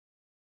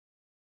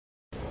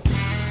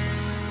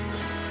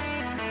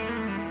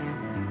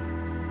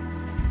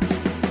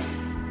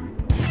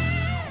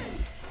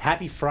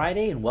Happy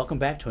Friday and welcome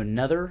back to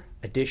another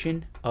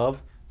edition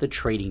of The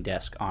Trading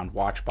Desk on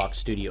Watchbox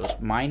Studios.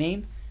 My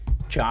name,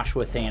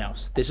 Joshua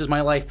Thanos. This is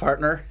my life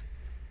partner,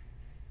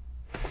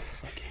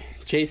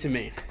 Jason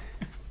Main.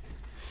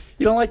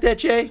 You don't like that,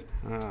 Jay?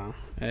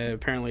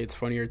 Apparently it's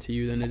funnier to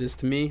you than it is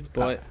to me,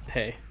 but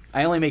hey.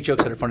 I only make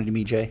jokes that are funny to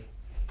me, Jay.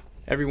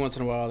 Every once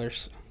in a while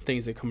there's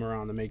things that come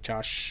around that make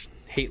Josh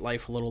hate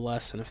life a little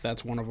less, and if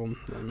that's one of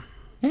them, then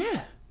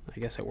Yeah. I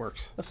guess it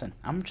works. Listen,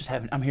 I'm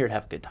here to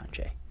have a good time,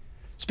 Jay.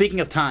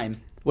 Speaking of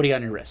time, what do you got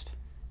on your wrist?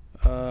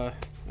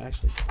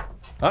 Actually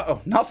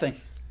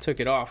Nothing. took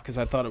it off because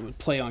I thought it would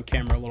play on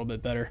camera a little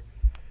bit better.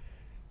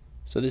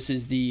 So this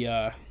is the,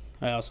 I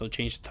also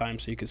changed the time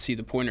so you could see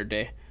the pointer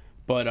day.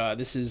 But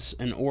this is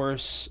an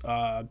Oris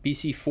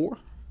BC4,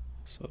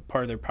 so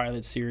part of their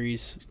pilot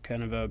series,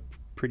 kind of a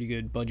pretty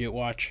good budget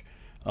watch.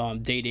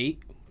 Date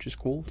 8, which is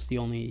cool. It's the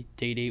only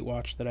Date 8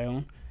 watch that I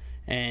own.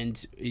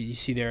 And you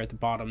see there at the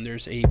bottom,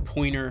 there's a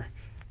pointer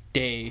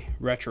day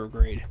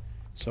retrograde.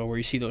 So where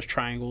you see those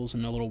triangles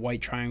and a little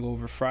white triangle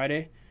over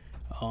Friday,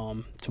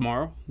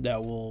 tomorrow,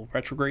 that will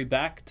retrograde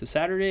back to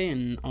Saturday,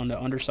 and on the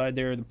underside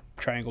there, the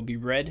triangle will be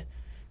red.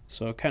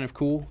 So kind of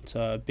cool. It's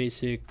a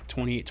basic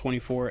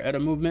 28-24 ETA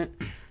movement.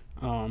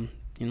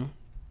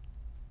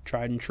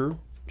 Tried and true.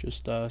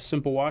 Just a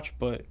simple watch,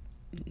 but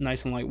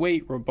nice and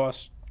lightweight,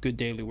 robust, good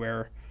daily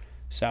wear,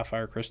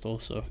 sapphire crystal,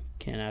 so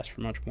can't ask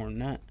for much more than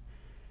that.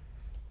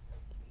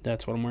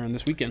 That's what I'm wearing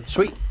this weekend.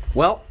 Sweet.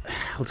 Well,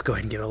 let's go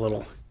ahead and get a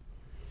little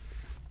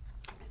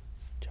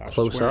Josh is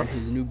close wearing up.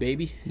 his new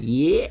baby.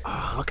 Yeah.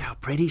 Oh, look how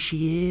pretty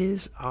she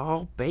is.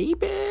 Oh,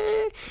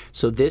 baby.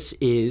 So this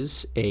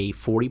is a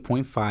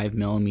 40.5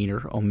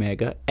 millimeter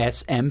Omega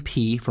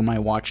SMP for my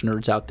watch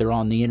nerds out there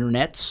on the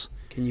internets.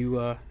 Can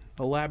you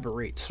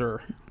elaborate,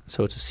 sir?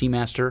 So it's a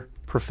Seamaster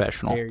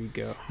Professional. There you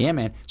go. Yeah,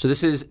 man. So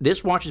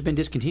this watch has been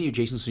discontinued,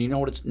 Jason. So you know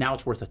what?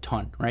 It's worth a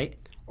ton, right?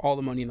 All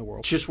the money in the world,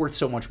 It's just worth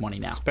so much money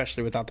now.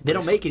 especially without the They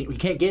don't bracelet. make it. You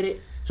can't get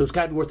it. So it's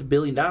got to be worth $1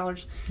 billion.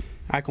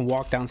 I can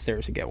walk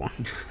downstairs and get one.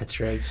 That's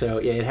right. So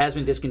yeah, it has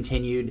been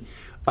discontinued,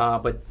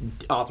 but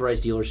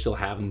authorized dealers still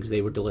have them because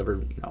they were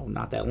delivered,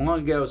 not that long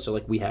ago. So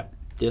like we have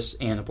this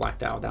and a black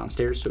dial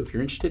downstairs. So if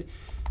you're interested,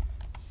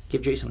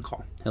 give Jason a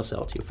call. He'll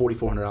sell it to you.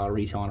 $4,400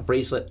 retail on a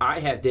bracelet. I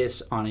have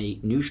this on a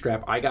new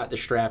strap. I got the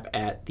strap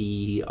at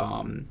the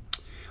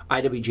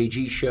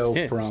IWJG show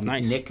Yeah, it's from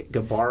nice. Nick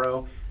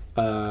Gabbaro.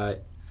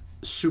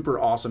 Super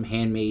awesome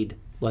handmade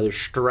leather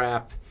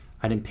strap.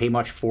 I didn't pay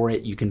much for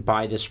it. You can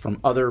buy this from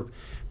other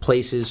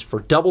places for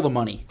double the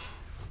money.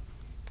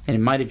 And it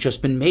might have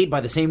just been made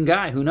by the same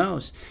guy. Who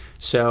knows?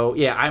 So,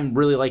 yeah, I'm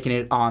really liking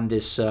it on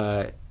this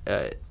like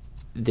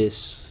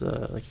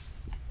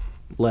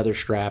leather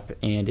strap.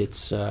 And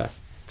it's got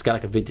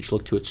like a vintage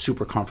look to it.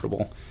 Super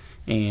comfortable.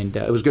 And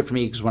it was good for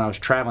me because when I was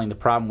traveling, the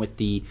problem with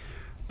the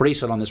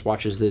bracelet on this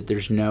watch is that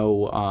there's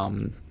no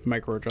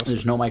Micro adjustment.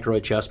 there's no micro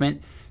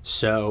adjustment.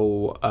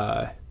 So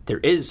there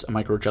is a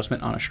micro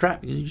adjustment on a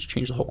strap. You just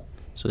change the hole.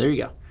 So there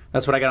you go.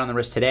 That's what I got on the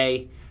wrist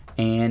today,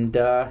 and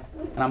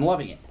I'm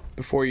loving it.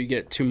 Before you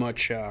get too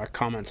much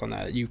comments on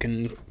that, you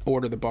can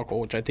order the buckle,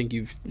 which I think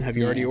have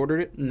you already ordered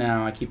it?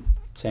 No, I keep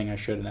saying I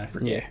should, and then I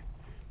forget.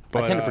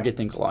 Yeah. I tend to forget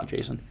things a lot,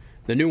 Jason.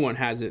 The new one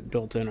has it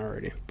built in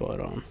already, but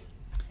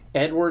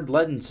Edward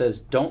Ledden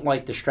says, "Don't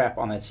like the strap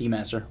on that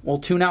Seamaster." Well,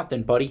 tune out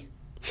then, buddy.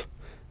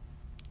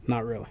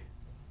 not really.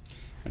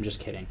 I'm just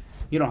kidding.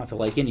 You don't have to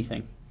like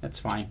anything. That's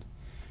fine.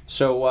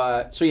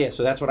 So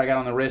that's what I got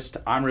on the wrist.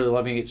 I'm really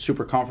loving it.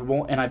 Super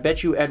comfortable. And I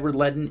bet you, Edward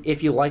Ledden,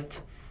 if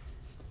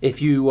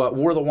you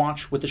wore the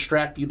watch with the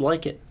strap, you'd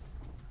like it.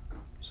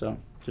 So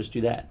just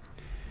do that.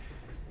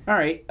 All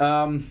right.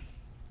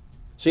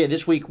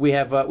 This week we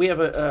have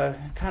a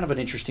kind of an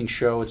interesting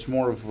show. It's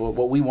more of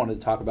what we wanted to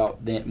talk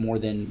about more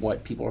than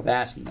what people are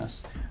asking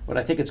us. But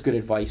I think it's good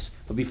advice.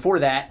 But before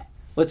that,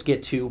 let's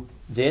get to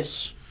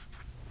this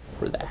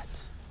or that.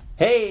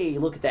 Hey,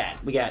 look at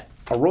that. We got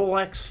a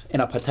Rolex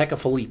and a Patek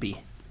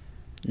Philippe.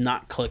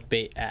 Not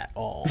clickbait at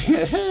all.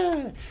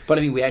 But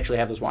I mean, we actually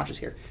have those watches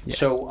here. Yeah.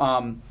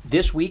 So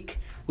this week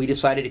we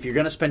decided if you're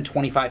going to spend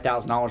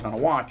 $25,000 on a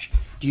watch,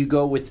 do you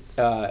go with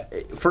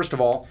first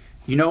of all,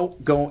 you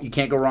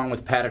can't go wrong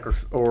with Patek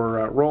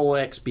or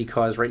Rolex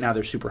because right now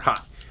they're super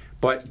hot.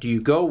 But do you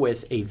go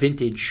with a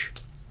vintage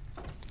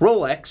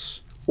Rolex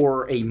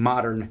or a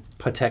modern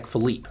Patek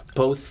Philippe?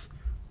 Both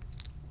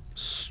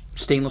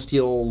stainless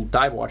steel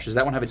dive watches. Does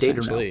that one have a date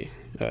or no?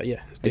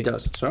 Yeah. It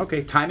does. So,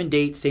 okay, time and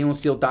date, stainless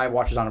steel dive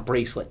watches on a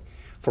bracelet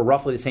for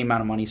roughly the same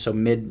amount of money, so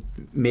middle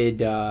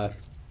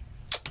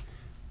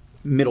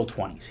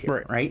 20s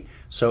here, right?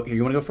 So,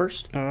 you want to go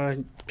first?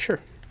 Sure.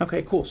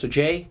 Okay, cool. So,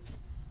 Jay,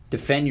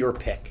 defend your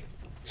pick.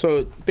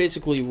 So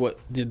basically what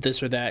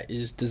this or that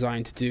is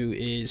designed to do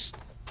is,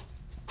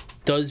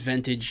 does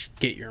vintage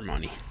get your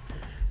money?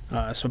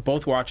 So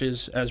both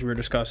watches, as we were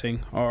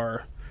discussing,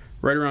 are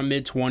right around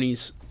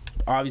mid-20s.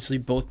 Obviously,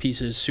 both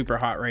pieces super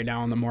hot right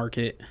now on the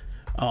market.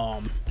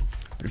 But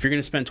if you're going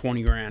to spend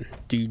 $20,000,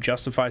 do you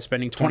justify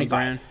spending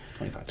 25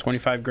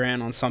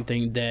 $25,000 on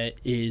something that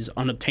is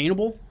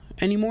unobtainable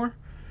anymore?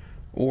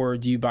 or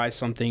do you buy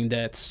something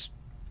that's,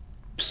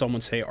 some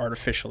would say,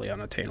 artificially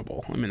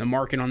unattainable? I mean, the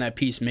market on that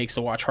piece makes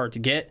the watch hard to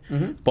get,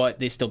 but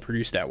they still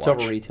produce that watch.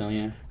 It's over retail,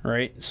 yeah.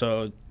 Right?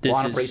 So this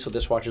on a bracelet,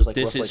 this watch is like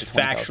this is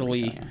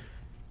factually retail,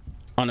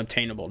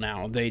 unobtainable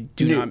now. They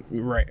do not,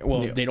 right?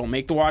 Well, they don't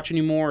make the watch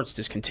anymore. It's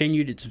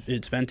discontinued.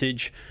 It's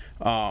vintage.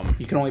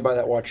 You can only buy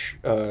that watch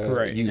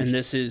right. used. And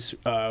this is,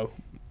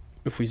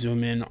 if we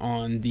zoom in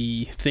on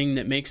the thing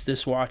that makes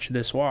this watch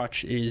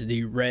is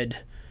the red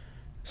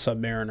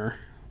Submariner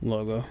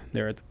logo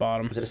there at the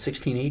bottom. Is it a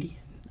 1680?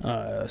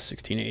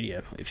 1680, I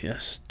believe.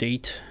 Yes.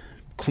 Date,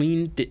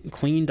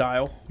 clean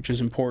dial, which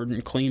is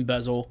important. Clean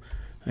bezel,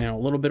 a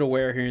little bit of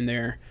wear here and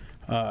there.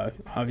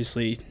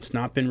 Obviously, it's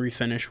not been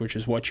refinished, which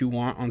is what you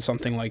want on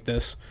something like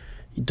this.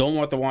 You don't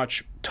want the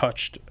watch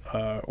touched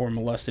or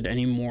molested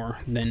any more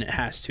than it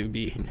has to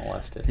be.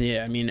 Molested.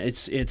 Yeah, I mean,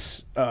 it's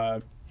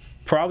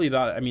probably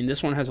about, I mean,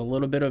 this one has a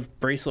little bit of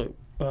bracelet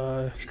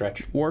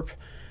stretch warp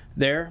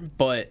there,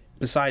 but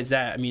besides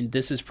that, I mean,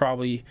 this is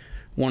probably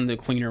one of the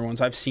cleaner ones.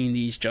 I've seen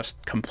these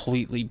just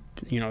completely,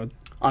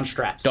 on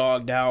straps,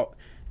 dogged out,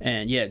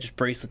 and yeah, just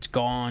bracelets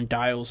gone,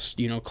 dials,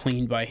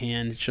 cleaned by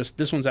hand. It's just,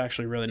 this one's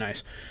actually really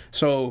nice.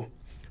 So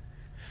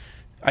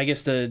I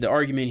guess the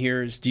argument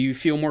here is, do you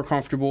feel more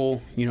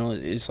comfortable?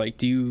 It's like,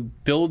 do you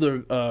build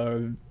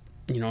an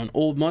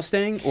old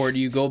Mustang, or do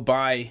you go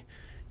buy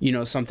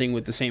something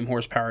with the same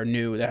horsepower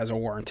new that has a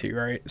warranty,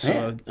 right?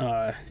 So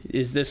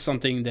is this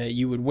something that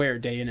you would wear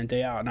day in and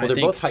day out? And well,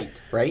 they're both hyped,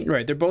 right?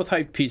 Right, they're both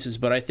hyped pieces,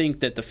 but I think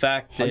that the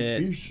fact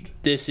that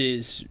this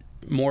is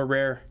more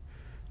rare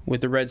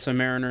with the red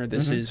Submariner,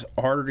 this is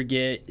harder to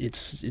get,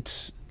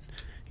 it's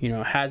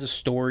has a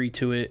story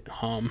to it.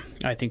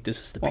 I think this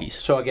is the piece.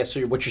 So I guess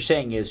what you're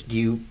saying is,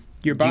 do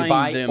you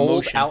buy the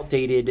old,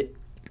 outdated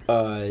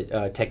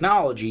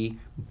technology,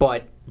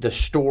 but the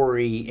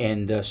story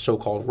and the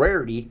so-called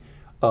rarity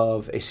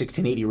of a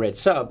 1680 red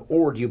sub,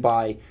 or do you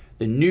buy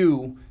the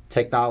new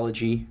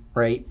technology,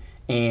 right?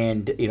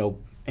 And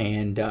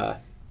the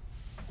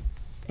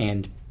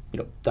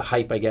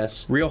hype, I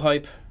guess. Real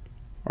hype,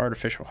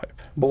 artificial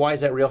hype. But why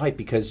is that real hype?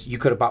 Because you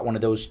could have bought one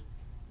of those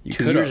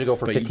 2 years ago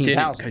for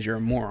 $15,000. Because you're a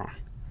moron.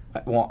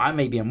 Well, I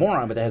may be a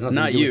moron, but that has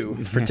nothing to do with...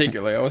 Not you,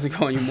 particularly. I wasn't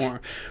calling you a moron.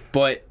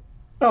 But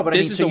no, but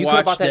this is a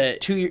watch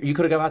that you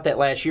could have got that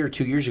last year,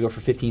 2 years ago for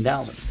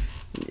 $15,000.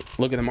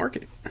 Look at the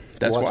market.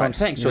 That's what I'm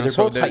saying. So they're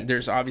both hyped.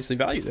 There's obviously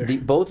value there.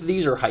 Both of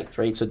these are hyped,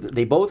 right? So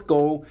they both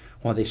go.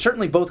 Well, they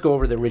certainly both go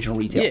over the original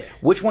retail. Yeah.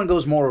 Which one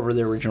goes more over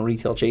the original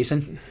retail,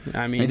 Jason?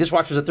 I mean this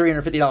watch was a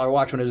 $350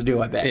 watch when it was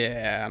due, I bet.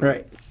 Yeah.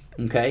 Right.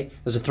 Okay.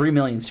 It was a 3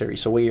 million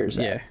series. So what year is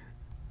that? Yeah.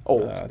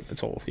 Old.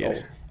 It's old.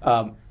 Yeah.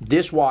 Old.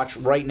 This watch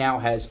right now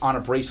has on a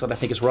bracelet, I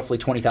think it's roughly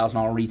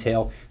 $20,000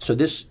 retail. So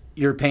this,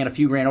 you're paying a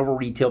few grand over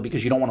retail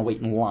because you don't want to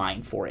wait in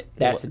line for it.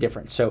 That's the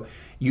difference. So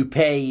you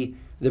pay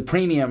the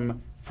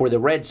premium for the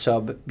red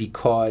sub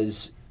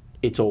because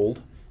it's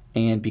old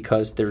and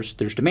because there's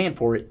demand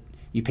for it.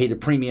 You pay the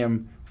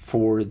premium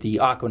for the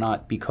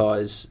Aquanaut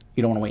because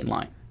you don't want to wait in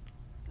line.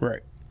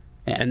 Right.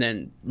 Yeah. And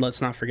then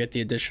let's not forget the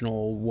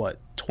additional,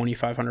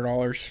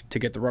 $2,500 to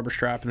get the rubber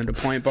strap and the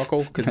deployment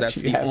buckle, because that's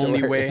the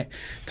only way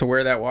to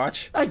wear that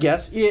watch. I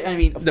guess. Yeah, I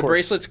mean, of the course.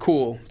 bracelet's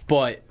cool,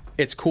 but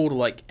it's cool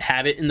to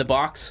have it in the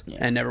box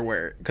and never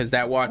wear it, because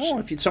that watch. Well,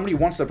 if somebody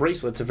wants the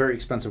bracelet, it's a very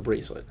expensive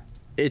bracelet.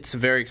 It's a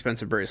very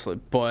expensive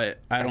bracelet, but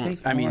I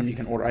mean, if you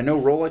can order. I know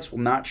Rolex will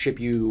not ship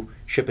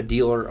a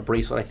dealer a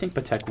bracelet. I think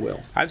Patek will.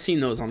 I've seen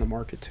those on the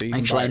market too.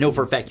 Actually, I know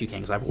for a fact you can,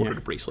 because I've ordered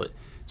a bracelet.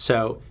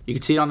 So you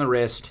can see it on the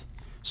wrist.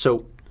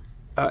 So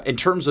in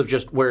terms of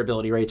just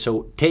wearability, right?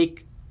 So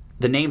take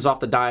the names off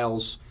the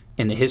dials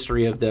in the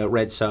history of the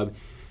red sub.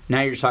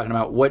 Now you're just talking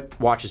about what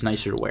watch is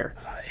nicer to wear.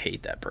 I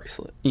hate that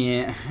bracelet.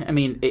 Yeah, I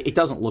mean, it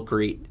doesn't look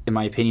great in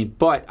my opinion,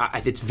 but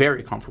it's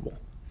very comfortable.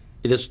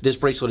 This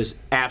bracelet is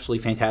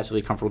absolutely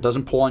fantastically comfortable. It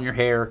doesn't pull on your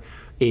hair.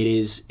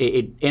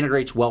 It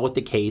integrates well with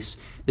the case.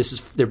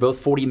 They're both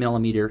 40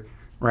 millimeter,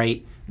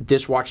 right?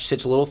 This watch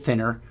sits a little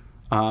thinner.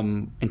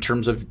 In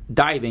terms of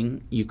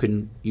diving,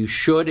 you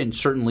should and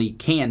certainly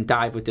can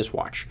dive with this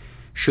watch.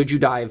 Should you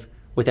dive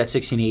with that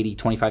 $1680,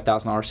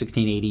 $25,000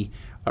 1680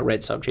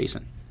 red sub,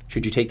 Jason?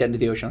 Should you take that into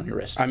the ocean on your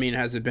wrist? I mean,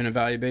 has it been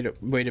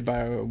evaluated by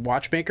a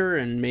watchmaker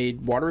and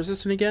made water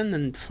resistant again?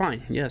 Then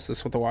fine. Yes,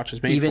 that's what the watch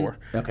is made for.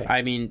 Okay.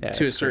 I mean,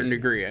 to a certain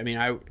degree. I mean,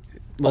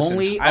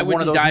 only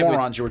one of those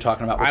morons you were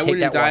talking about would I take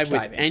wouldn't that watch dive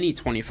with diving. any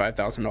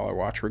 $25,000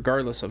 watch,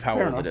 regardless of how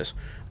Fair old enough. it is.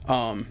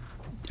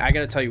 I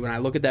got to tell you, when I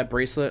look at that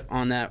bracelet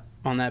on that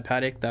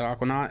Patek, that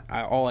Aquanaut,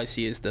 all I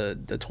see is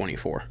the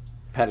 24.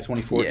 Patek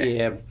 24.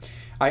 Yeah.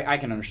 I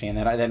can understand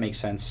that. That makes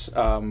sense.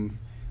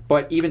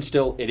 But even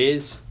still,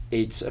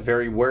 it's a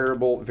very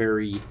wearable,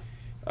 very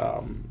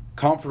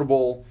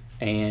comfortable,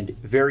 and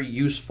very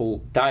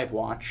useful dive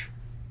watch.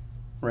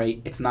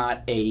 Right? It's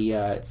not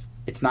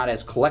it's not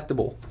as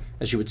collectible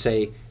as you would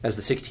say as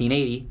the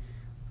 1680,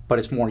 but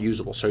it's more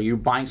usable. So you're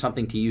buying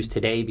something to use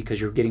today because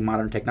you're getting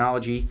modern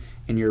technology,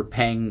 and you're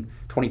paying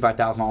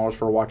 $25,000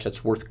 for a watch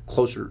that's worth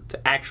closer to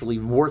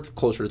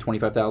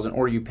 $25,000,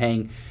 or are you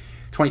paying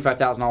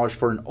 $25,000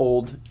 for an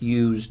old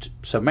used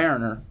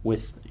Submariner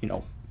with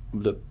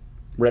the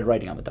red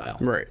writing on the dial.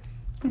 Right.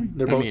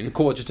 They're both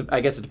cool. I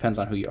guess it depends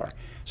on who you are.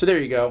 So there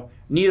you go.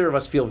 Neither of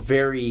us feel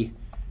very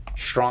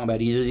strong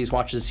about either of these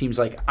watches. It seems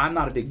like I'm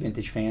not a big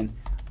vintage fan.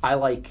 I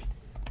like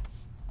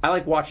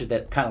watches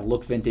that kind of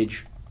look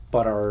vintage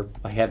but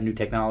have new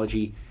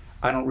technology.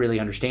 I don't really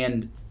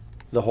understand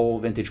the whole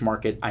vintage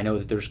market. I know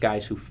that there's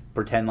guys who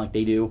pretend like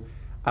they do.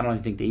 I don't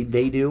even think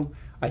they do.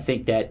 I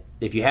think that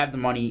if you have the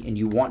money and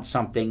you want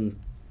something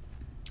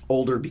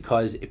older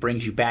because it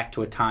brings you back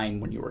to a time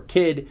when you were a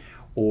kid,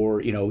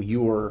 or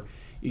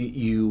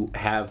you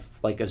have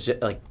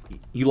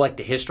you like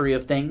the history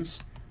of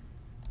things,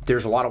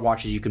 there's a lot of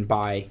watches you can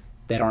buy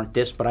that aren't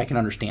this, but I can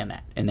understand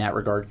that in that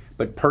regard.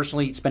 But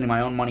personally, spending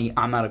my own money,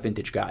 I'm not a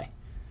vintage guy.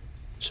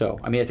 So,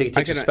 I think it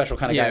takes a special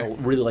kind of guy who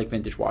really like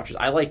vintage watches.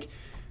 I'd like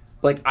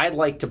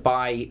to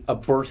buy a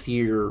birth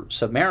year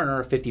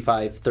Submariner,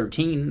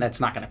 5513.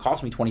 That's not going to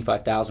cost me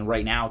 $25,000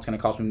 right now. It's going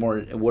to cost me more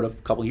than it would have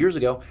a couple of years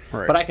ago.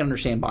 Right. But I can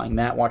understand buying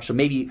that watch. So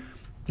maybe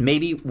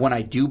when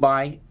I do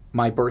buy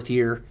my birth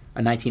year, a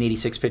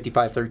 1986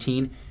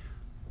 5513,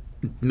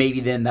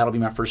 maybe then that'll be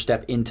my first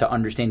step into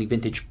understanding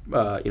vintage,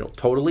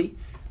 totally.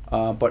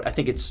 But I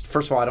think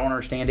first of all, I don't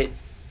understand it.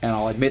 And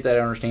I'll admit that I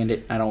don't understand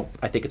it.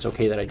 I think it's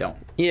okay that I don't.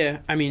 Yeah,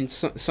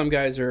 some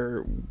guys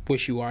are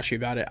wishy-washy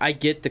about it. I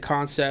get the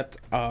concept.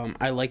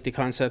 I like the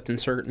concept in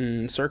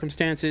certain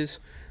circumstances.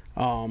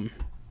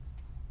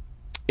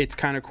 It's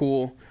kind of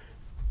cool.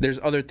 There's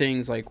other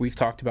things like we've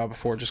talked about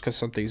before. Just because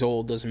something's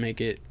old doesn't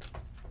make it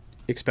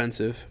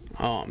expensive.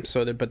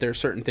 But there are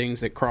certain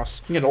things that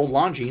cross. You get old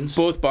Longines.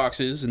 Both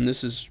boxes, and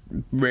this is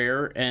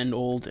rare and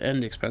old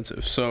and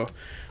expensive. So.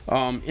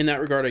 In that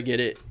regard, I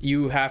get it.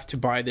 You have to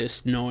buy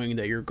this knowing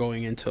that you're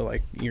going into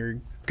you're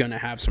gonna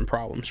have some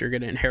problems. You're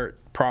gonna inherit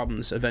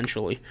problems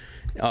eventually.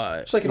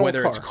 It's like an old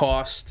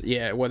car.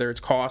 Whether it's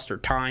cost or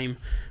time,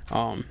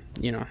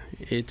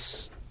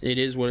 it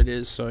is what it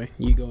is. So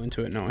you go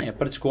into it knowing. Yeah,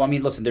 but it's cool.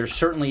 Listen, there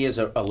certainly is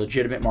a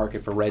legitimate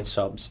market for red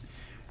subs.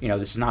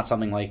 This is not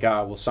something like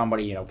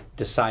somebody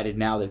decided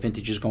now that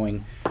vintage is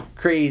going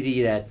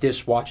crazy that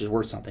this watch is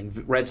worth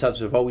something. Red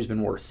subs have always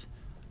been worth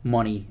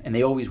money, and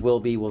they always will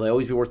be. Will they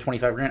always be worth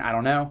 $25,000? I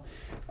don't know.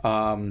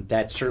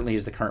 That certainly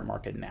is the current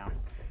market now.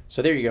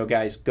 So there you go,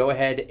 guys. Go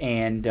ahead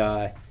and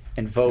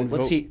vote.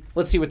 Let's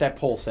see what that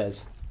poll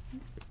says.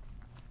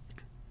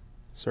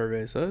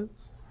 Survey says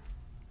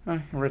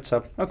red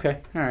sub. Okay,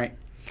 all right.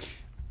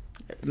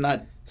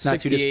 Not too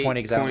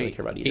disappointing because I don't really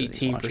care about either.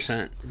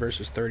 18%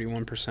 versus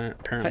 31%.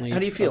 Apparently, how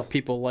do you feel?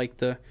 People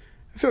like I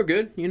feel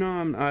good. I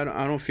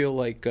don't feel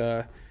like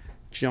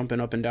jumping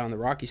up and down the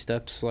rocky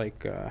steps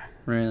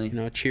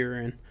really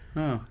cheering.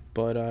 Oh,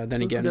 but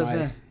then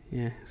again,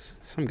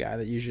 some guy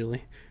that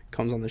usually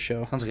comes on the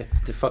show. Sounds like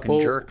a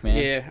fucking jerk, man.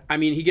 Yeah,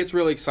 he gets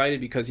really excited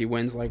because he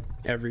wins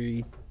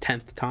every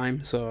 10th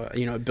time, so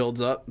it builds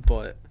up.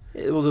 But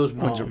those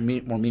wins are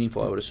more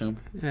meaningful, I would assume.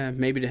 Yeah,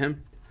 maybe to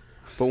him.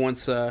 But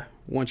once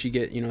you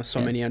get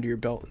so many under your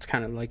belt, it's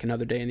kind of like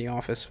another day in the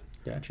office.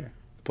 Gotcha.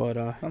 But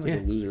sounds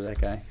like a loser,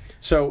 that guy.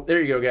 So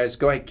there you go, guys.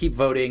 Go ahead, keep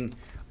voting.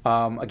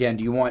 Again,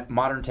 do you want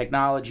modern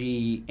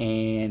technology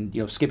and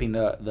skipping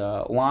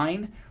the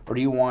line, or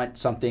do you want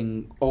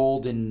something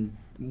old and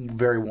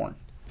very worn?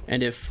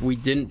 And if we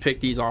didn't pick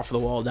these off the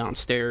wall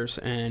downstairs,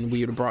 and we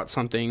would have brought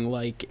something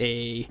like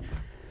a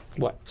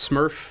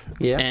Smurf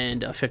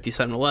and a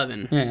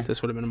 5711,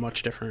 this would have been a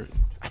much different.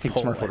 I think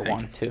Smurf would have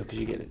won too, because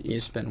you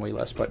spend way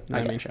less. But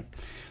I gotcha.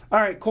 All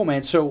right, cool,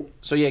 man. So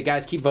yeah,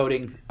 guys, keep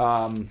voting,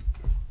 and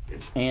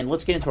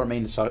let's get into our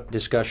main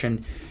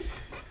discussion.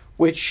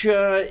 Which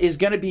is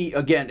going to be,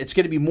 again, it's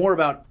going to be more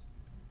about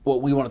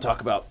what we want to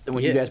talk about than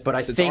what you guys. But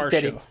I think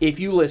that if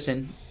you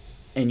listen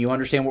and you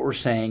understand what we're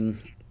saying,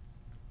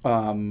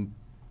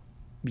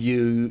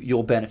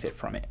 you'll benefit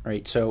from it,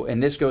 right? So,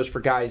 and this goes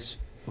for guys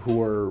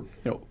who are,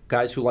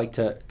 guys who like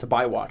to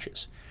buy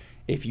watches.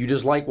 If you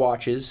just like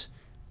watches,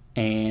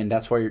 and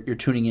that's why you're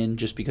tuning in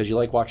just because you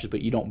like watches,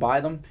 but you don't buy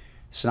them,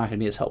 it's not going to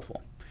be as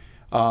helpful.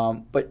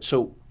 But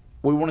so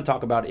what we want to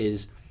talk about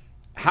is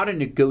how to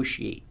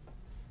negotiate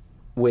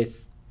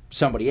with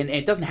somebody, and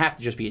it doesn't have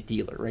to just be a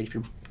dealer, right? If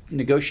you're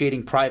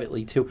negotiating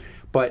privately too,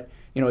 but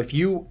if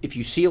you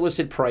see a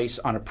listed price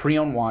on a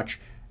pre-owned watch,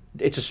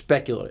 it's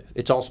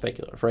all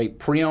speculative, right?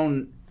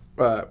 Pre-owned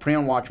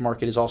watch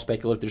market is all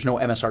speculative. There's no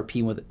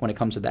MSRP when it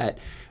comes to that.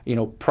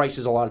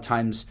 Prices a lot of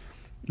times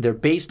they're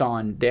based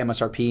on the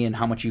MSRP and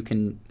how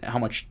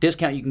much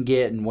discount you can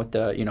get, and what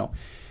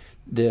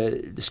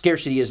the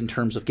scarcity is in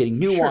terms of getting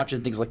new watches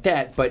and things like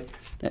that. But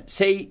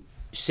say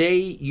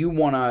you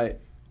want to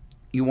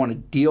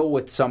deal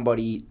with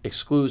somebody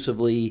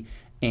exclusively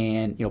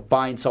and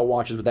buy and sell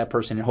watches with that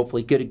person and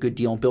hopefully get a good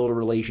deal and build a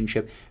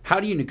relationship. How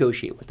do you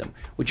negotiate with them?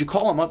 Would you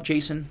call them up,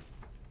 Jason,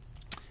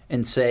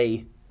 and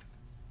say,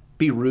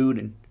 be rude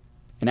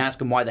and ask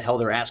them why the hell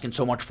they're asking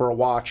so much for a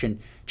watch,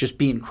 and just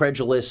be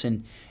incredulous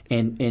and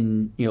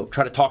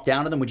try to talk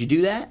down to them? Would you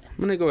do that? I'm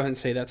going to go ahead and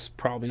say that's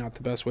probably not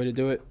the best way to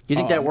do it. Do you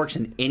think that works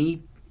in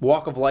any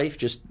walk of life,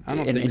 just I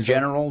don't in think so.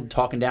 general,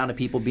 talking down to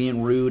people,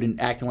 being rude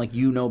and acting like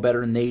you know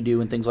better than they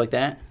do and things like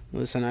that?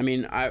 Listen, I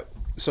mean,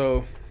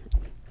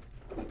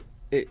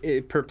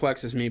 it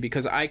perplexes me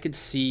because I could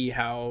see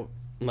how,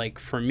 like,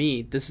 for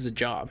me, this is a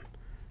job,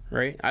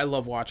 right? I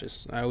love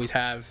watches. I always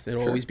have.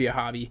 It'll always be a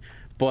hobby.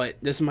 But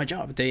this is my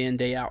job, day in,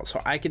 day out.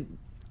 So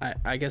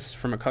I guess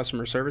from a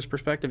customer service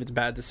perspective, it's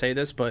bad to say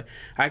this, but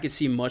I could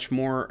see much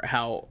more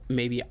how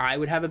maybe I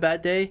would have a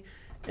bad day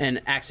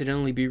and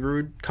accidentally be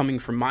rude coming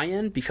from my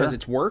end because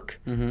it's work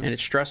and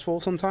it's stressful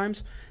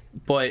sometimes.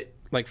 But,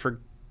 like, for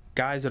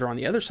guys that are on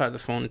the other side of the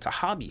phone, it's a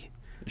hobby.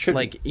 It should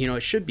be.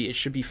 It should be. It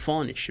should be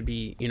fun. It should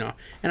be,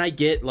 and I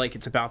get, like,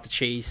 it's about the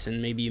chase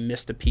and maybe you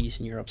missed a piece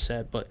and you're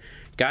upset, but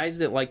guys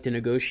that like to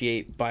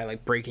negotiate by,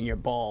 like, breaking your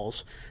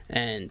balls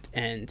and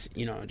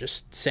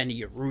just sending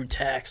you a rude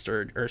text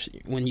or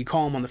when you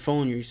call them on the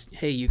phone,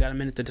 hey, you got a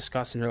minute to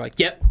discuss, and they're like,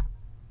 yep.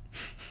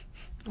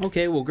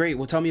 Okay, well, great.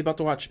 Well, tell me about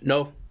the watch.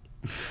 No.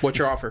 What's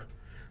your offer?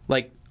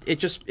 Like,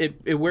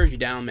 it wears you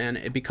down, man.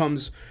 It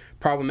becomes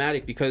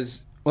problematic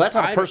because... Well, that's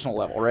on a personal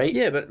level, right?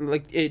 Yeah, but,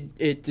 like,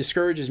 it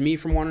discourages me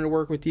from wanting to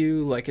work with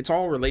you. Like, it's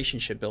all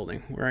relationship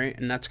building, right?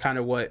 And that's kind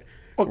of what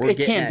we're it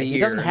getting can at be. here.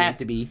 It doesn't have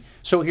to be.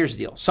 So here's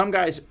the deal. Some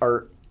guys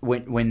are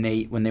when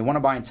they want to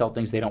buy and sell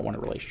things, they don't want a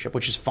relationship,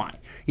 which is fine.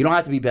 You don't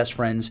have to be best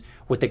friends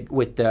with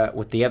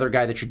the other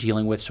guy that you're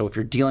dealing with. So if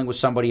you're dealing with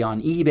somebody on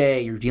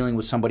eBay, you're dealing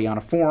with somebody on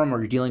a forum, or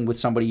you're dealing with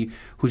somebody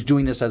who's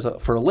doing this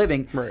for a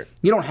living, right,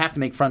 you don't have to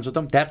make friends with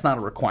them. That's not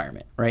a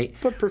requirement, right?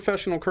 But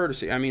professional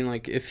courtesy. I mean,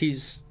 like, if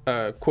he's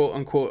quote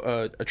unquote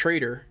a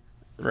trader,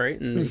 right,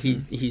 and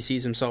he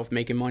sees himself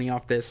making money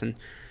off this, and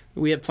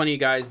we have plenty of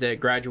guys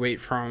that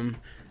graduate from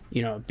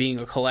being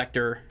a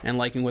collector and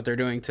liking what they're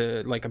doing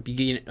to, like, a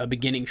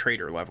beginning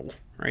trader level,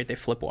 right? They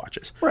flip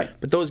watches. Right.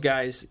 But those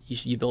guys,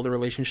 you build a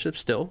relationship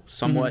still,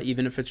 somewhat,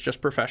 even if it's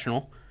just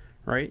professional,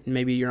 right? And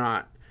maybe you're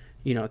not,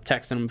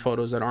 texting them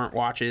photos that aren't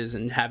watches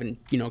and having,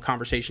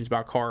 conversations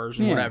about cars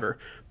and whatever.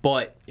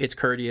 But it's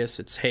courteous.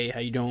 It's, hey, how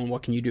you doing?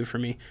 What can you do for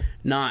me?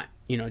 Not,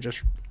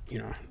 just,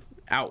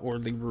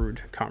 outwardly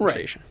rude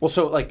conversation. Right. Well,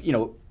 so, like,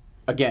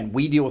 again,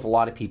 we deal with a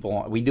lot of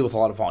people. We deal with a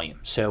lot of volume,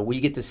 so we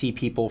get to see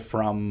people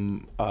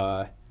from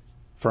all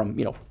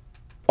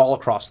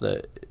across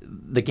the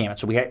gamut.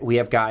 So we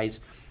have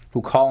guys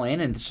who call in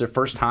and it's their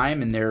first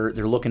time, and they're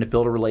looking to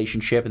build a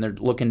relationship, and they're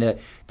looking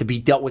to be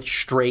dealt with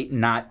straight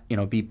and not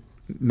be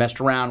messed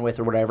around with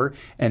or whatever.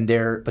 And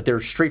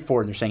they're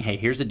straightforward. And they're saying, hey,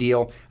 here's the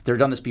deal. They've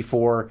done this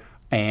before,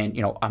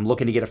 and I'm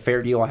looking to get a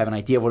fair deal. I have an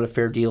idea of what a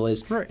fair deal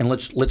is, right, and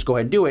let's go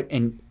ahead and do it.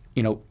 And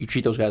you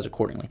treat those guys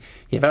accordingly.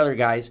 You have other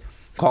guys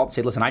call up and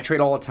say, listen, I trade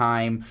all the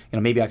time.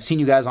 Maybe I've seen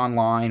you guys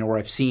online, or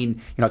I've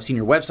seen your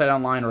website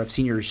online, or I've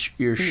seen your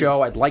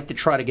show. I'd like to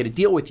try to get a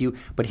deal with you,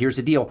 but here's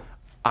the deal.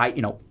 I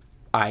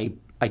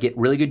get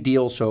really good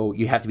deals, so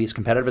you have to be as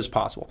competitive as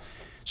possible.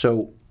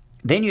 So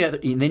then you have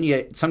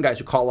some guys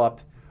who call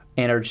up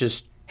and are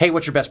just, hey,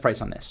 what's your best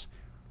price on this?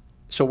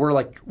 So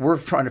we're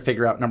trying to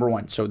figure out, number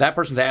one, so that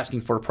person's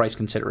asking for a price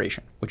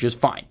consideration, which is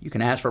fine. You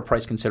can ask for a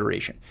price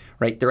consideration,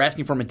 right? They're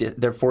asking for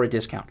a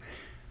discount.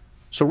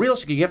 So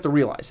realistically, you have to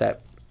realize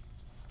that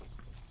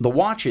the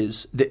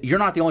watches, that you're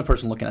not the only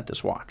person looking at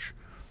this watch.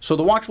 So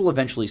the watch will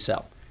eventually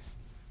sell.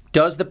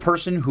 Does the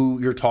person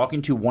who you're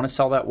talking to want to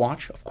sell that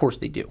watch? Of course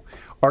they do.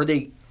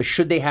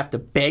 Should they have to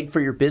beg for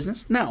your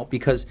business? No,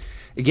 because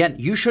again,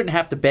 you shouldn't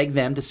have to beg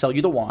them to sell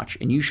you the watch,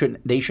 and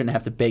they shouldn't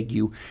have to beg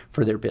you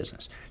for their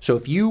business. So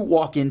if you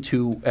walk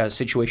into a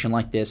situation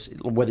like this,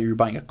 whether you're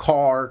buying a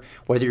car,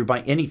 whether you're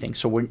buying anything,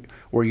 so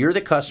where you're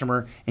the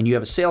customer and you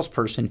have a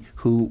salesperson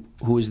who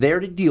is there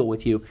to deal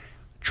with you,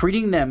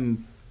 treating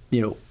them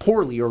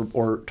poorly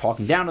or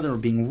talking down to them or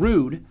being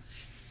rude,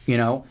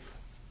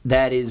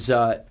 that is.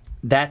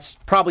 That's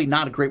probably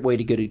not a great way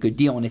to get a good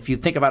deal. And if you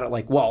think about it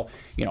like, well,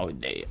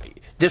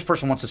 this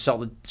person wants to sell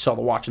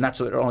the watch, and that's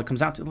what it only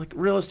comes down to. Like,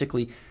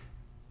 realistically,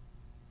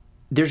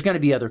 there's going to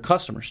be other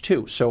customers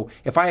too. So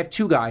if I have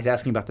two guys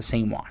asking about the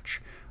same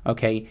watch,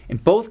 okay,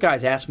 and both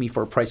guys ask me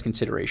for a price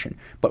consideration,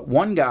 but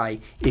one guy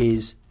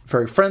is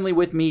very friendly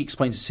with me,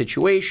 explains the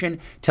situation,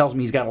 tells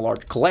me he's got a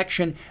large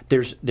collection,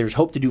 there's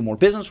hope to do more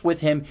business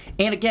with him,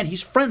 and again,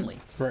 he's friendly.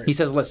 Right. He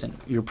says, listen,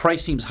 your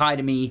price seems high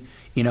to me.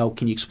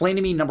 Can you explain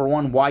to me, number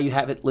one, why you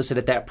have it listed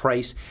at that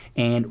price,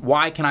 and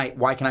why can I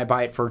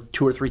buy it for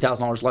 $2,000 or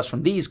 $3,000 less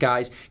from these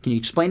guys? Can you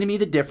explain to me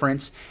the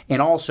difference? And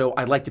also,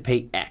 I'd like to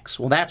pay X.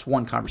 Well, that's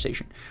one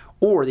conversation.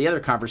 Or the other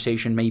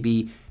conversation may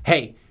be,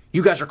 hey,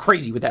 you guys are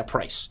crazy with that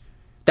price.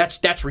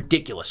 That's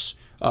ridiculous.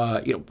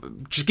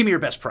 Just give me your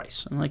best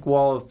price. I'm like,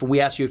 well, if we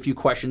ask you a few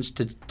questions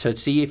to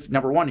see if,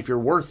 number one, if you're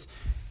worth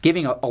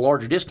giving a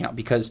larger discount,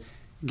 because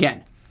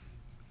again,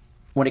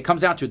 when it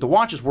comes down to it, the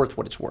watch is worth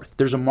what it's worth.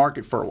 There's a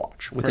market for a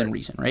watch within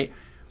reason, right?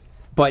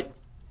 But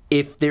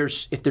if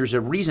there's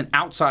a reason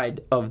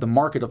outside of the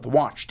market of the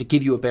watch to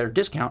give you a better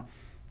discount,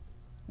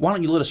 why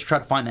don't you let us try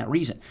to find that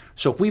reason?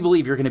 So if we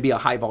believe you're going to be a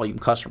high volume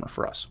customer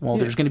for us, well,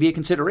 there's going to be a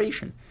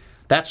consideration.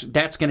 That's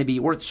going to be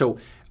worth. So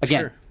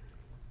again,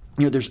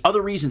 there's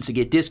other reasons to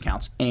get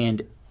discounts,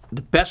 and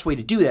the best way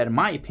to do that, in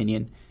my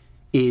opinion,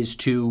 is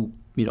to,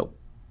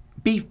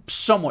 be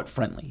somewhat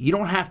friendly. You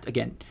don't have to,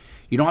 again,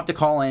 you don't have to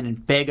call in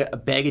and beg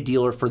a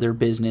dealer for their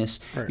business.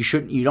 Right.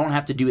 You don't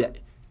have to do that.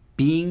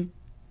 Being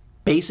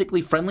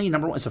basically friendly,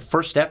 number one, is the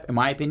first step, in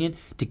my opinion,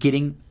 to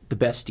getting the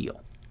best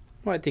deal.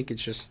 Well, I think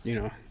it's just,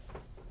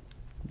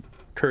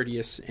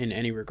 courteous in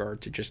any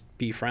regard to just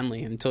be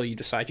friendly until you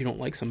decide you don't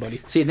like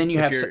somebody. See, and then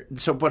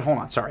but hold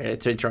on, sorry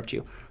to interrupt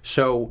you.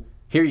 So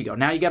here you go.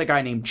 Now you got a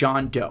guy named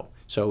John Doe.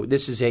 So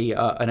this is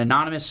an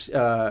anonymous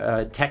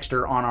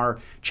texter on our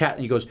chat,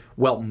 and he goes,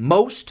 well,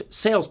 most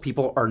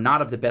salespeople are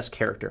not of the best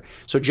character.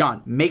 So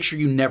John, make sure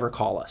you never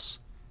call us.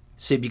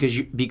 See,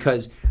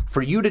 because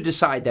for you to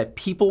decide that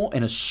people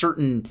in a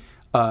certain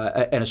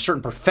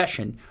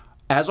profession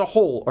as a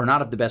whole are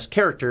not of the best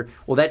character,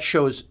 well,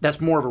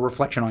 that's more of a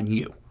reflection on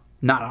you,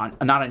 not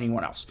on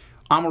anyone else.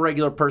 I'm a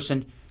regular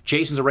person.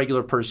 Jason's a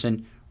regular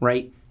person,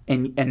 right?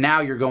 And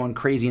now you're going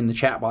crazy in the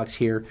chat box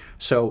here.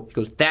 So he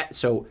goes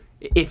so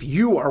if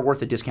you are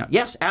worth a discount,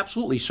 yes,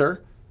 absolutely,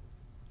 sir.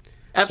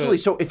 Absolutely.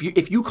 So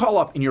if you call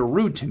up and you're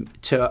rude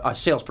to a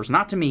salesperson,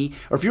 not to me,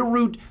 or if you're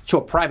rude to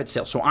a private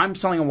sale, so I'm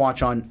selling a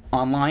watch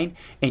online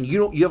and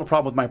you have a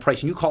problem with my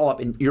price, and you call up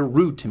and you're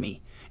rude to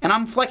me, and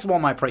I'm flexible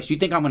on my price, do you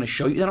think I'm going to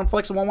show you that I'm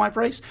flexible on my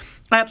price?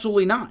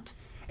 Absolutely not.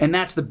 And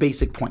that's the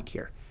basic point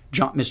here,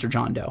 Mr.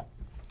 John Doe.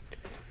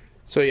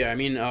 So yeah, I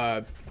mean,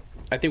 I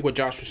think what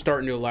Josh was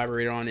starting to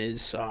elaborate on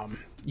is,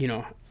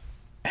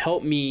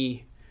 help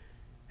me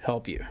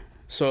help you.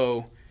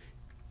 So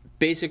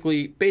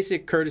basically,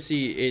 basic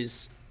courtesy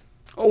is,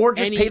 or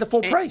just pay the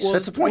full price.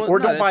 That's the point. Or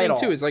don't buy it all.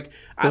 Too is like,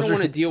 I don't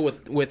want to deal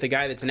with a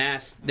guy that's an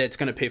ass that's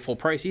going to pay full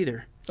price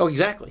either. Oh,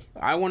 exactly.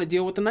 I want to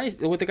deal with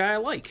the guy I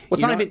like. Well,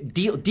 it's not even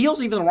deal.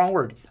 Deal's even the wrong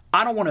word.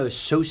 I don't want to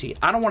associate.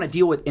 I don't want to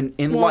deal with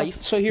in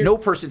life. So no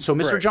person. So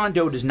Mr. John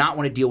Doe does not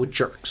want to deal with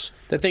jerks.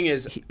 The thing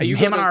is,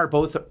 him and I are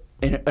both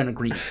in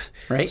agreement,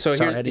 right? So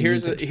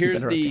here's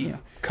the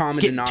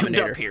common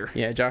denominator here.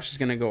 Yeah, Josh is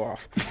going to go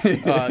off.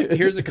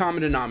 Here's the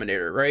common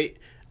denominator, right?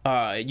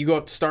 You go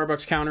up to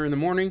Starbucks counter in the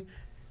morning.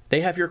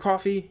 They have your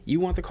coffee. You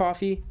want the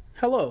coffee?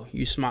 Hello.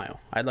 You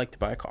smile. I'd like to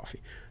buy a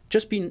coffee.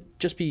 Just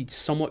be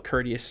somewhat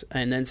courteous,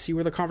 and then see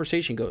where the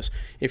conversation goes.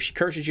 If she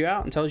curses you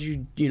out and tells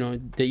you,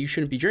 that you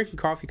shouldn't be drinking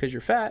coffee because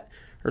you're fat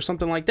or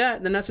something like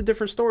that, then that's a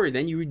different story.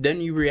 Then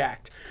you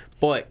react.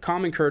 But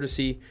common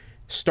courtesy,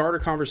 start a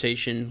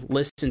conversation,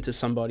 listen to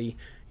somebody.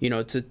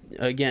 To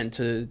I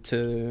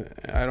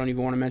don't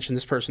even want to mention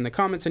this person in the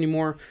comments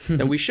anymore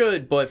than we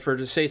should, but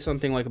to say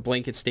something like a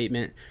blanket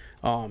statement.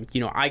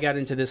 I got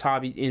into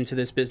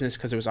this business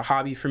because it was a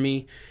hobby for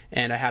me,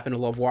 and I happen to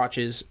love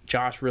watches.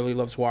 Josh really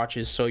loves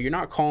watches, so you're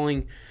not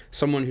calling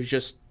someone who's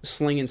just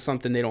slinging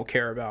something they don't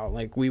care about.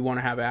 Like, we want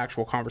to have an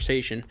actual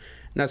conversation,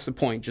 and that's the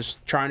point.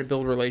 Just trying to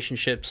build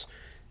relationships,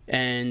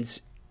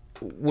 and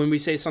when we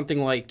say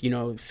something like,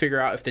 figure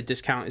out if the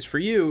discount is for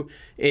you,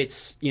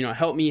 it's,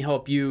 help me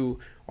help you.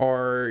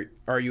 Or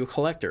are you a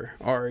collector?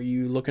 Are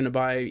you looking to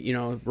buy,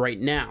 right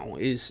now?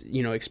 Is,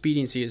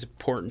 expediency is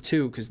important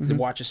too, because the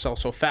watches sell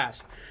so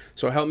fast.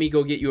 So help me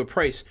go get you a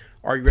price.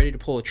 Are you ready to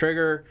pull a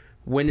trigger?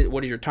 What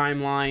is your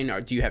timeline?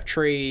 Or do you have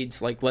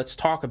trades? Like, let's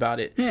talk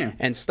about it. Yeah.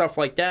 And stuff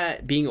like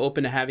that, being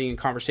open to having a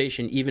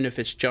conversation, even if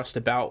it's just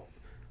about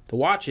the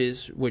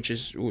watches, which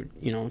is,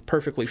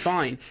 perfectly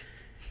fine,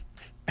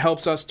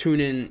 helps us tune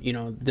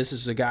in, this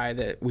is a guy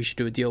that we should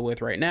do a deal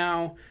with right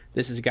now.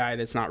 This is a guy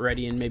that's not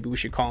ready, and maybe we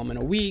should call him in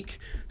a week.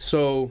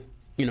 So,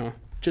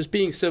 just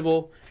being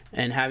civil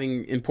and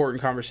having important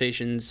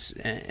conversations.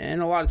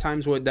 And a lot of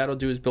times what that'll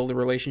do is build a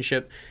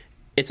relationship.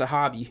 It's a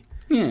hobby.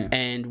 Yeah.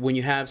 And when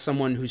you have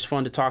someone who's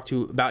fun to talk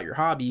to about your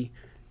hobby,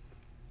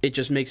 it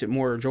just makes it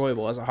more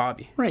enjoyable as a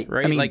hobby. Right.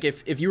 I mean, like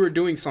if you were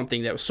doing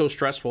something that was so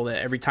stressful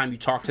that every time you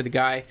talk to the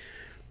guy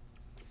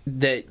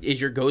that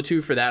is your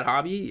go-to for that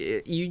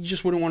hobby, you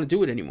just wouldn't want to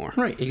do it anymore.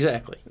 Right,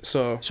 exactly.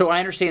 So I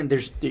understand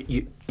there's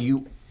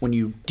you when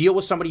you deal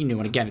with somebody new,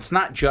 and again, it's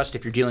not just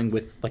if you're dealing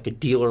with like a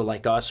dealer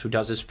like us who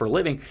does this for a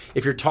living.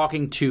 If you're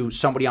talking to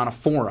somebody on a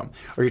forum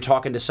or you're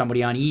talking to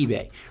somebody on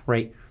eBay,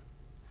 right?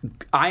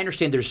 I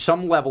understand there's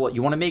some level that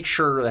you want to make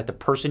sure that the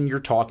person you're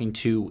talking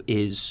to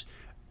is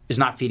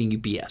not feeding you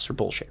BS or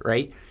bullshit,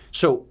 right?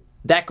 So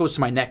that goes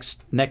to my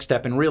next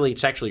step, and really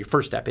it's actually your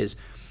first step is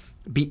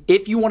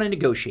if you want to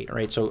negotiate,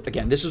 right? So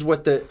again, this is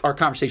what our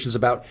conversation is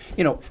about.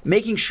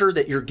 Making sure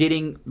that you're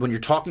getting, when you're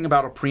talking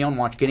about a pre-owned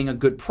watch, getting a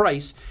good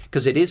price,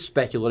 because it is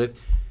speculative.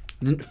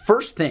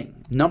 First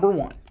thing, number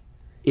one,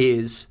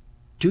 is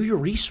do your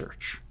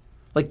research.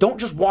 Like, don't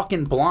just walk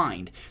in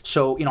blind.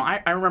 So,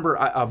 I remember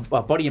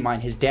a buddy of mine,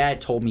 his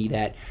dad told me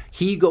that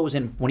he goes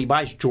in, when he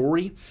buys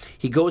jewelry,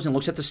 he goes and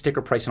looks at the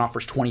sticker price and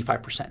offers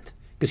 25%,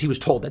 because he was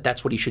told that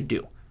that's what he should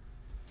do.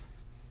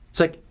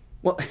 It's like,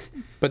 well,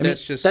 but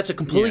that's a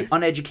completely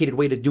uneducated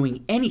way to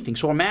doing anything.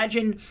 So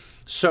imagine,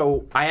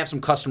 I have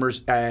some customers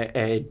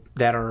that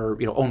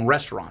are own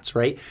restaurants,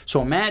 right?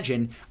 So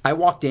imagine I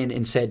walked in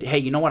and said, hey,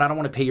 you know what? I don't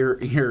want to pay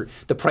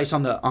the price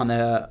on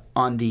the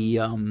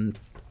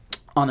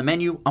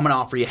menu. I'm going to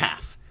offer you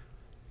half.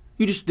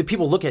 The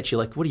people look at you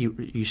like, what are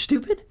you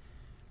stupid?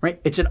 right?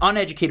 It's an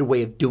uneducated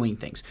way of doing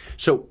things.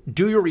 So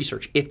do your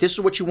research. If this is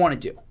what you want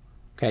to do,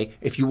 okay,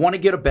 if you want to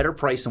get a better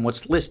price than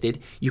what's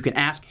listed, you can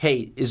ask,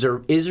 hey, is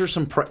there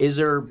some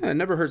It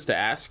never hurts to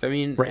ask. I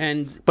mean,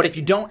 right. But if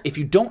you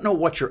don't know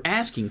what you're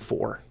asking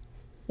for,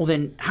 well,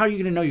 then how are you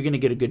going to know you're going to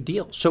get a good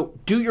deal? So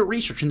do your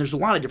research, and there's a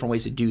lot of different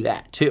ways to do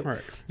that too.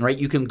 Right?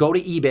 You can go to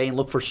eBay and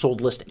look for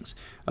sold listings.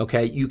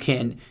 Okay, you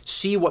can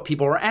see what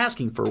people are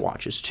asking for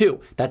watches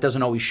too. That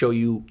doesn't always show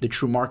you the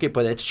true market,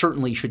 but it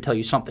certainly should tell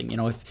you something. You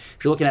know, if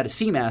you're looking at a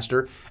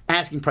Seamaster,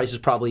 asking prices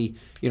probably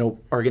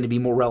are going to be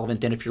more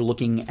relevant than if you're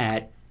looking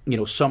at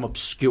some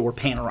obscure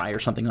Panerai or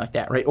something like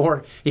that, right?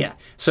 Or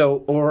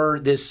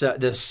this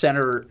the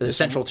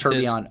Central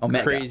Tourbillon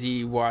Omega,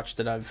 crazy watch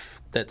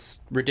that's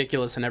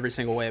ridiculous in every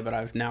single way, but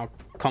I've now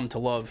come to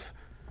love,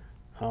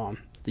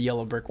 the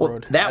Yellow Brick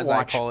Road, that as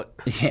watch, I call it.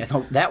 Yeah,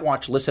 that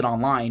watch listed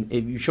online.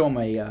 If you show them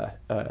a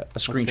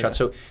screenshot,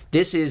 so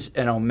this is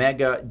an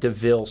Omega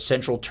DeVille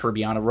Central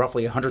Tourbillon of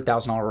roughly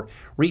 $100,000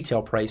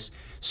 retail price.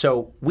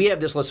 So we have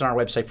this listed on our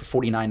website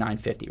for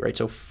 $49,950, right?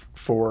 So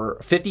for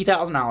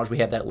 $50,000, we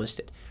have that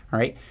listed, all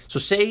right? So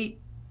say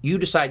you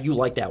decide you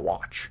like that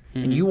watch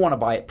and you want to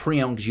buy it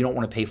pre-owned because you don't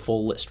want to pay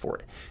full list for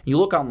it. You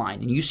look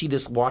online and you see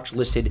this watch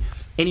listed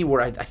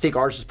anywhere. I think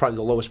ours is probably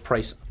the lowest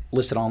price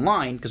listed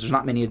online because there's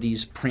not many of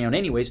these pre-owned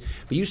anyways,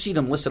 but you see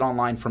them listed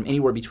online from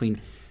anywhere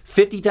between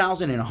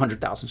 $50,000 and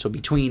 $100,000. So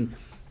between,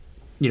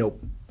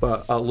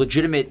 a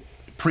legitimate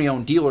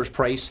pre-owned dealer's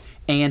price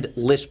and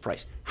list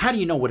price. How do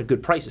you know what a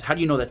good price is? How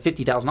do you know that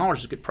 $50,000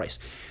 is a good price?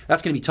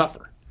 That's going to be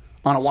tougher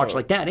on a watch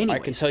like that anyway. I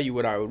can tell you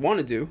what I would want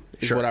to do.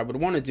 What I would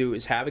want to do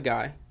is have a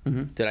guy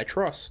that I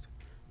trust,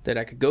 that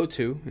I could go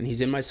to, and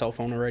he's in my cell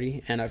phone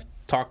already, and I've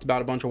talked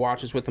about a bunch of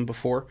watches with him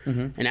before,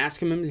 and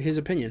ask him his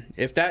opinion.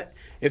 If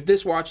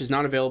this watch is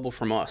not available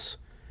from us,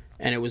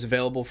 and it was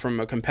available from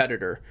a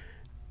competitor,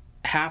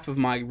 half of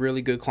my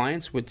really good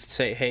clients would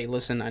say, hey,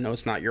 listen, I know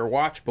it's not your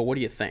watch, but what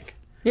do you think?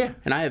 Yeah.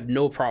 And I have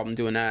no problem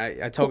doing that.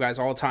 I tell guys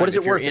all the time, what is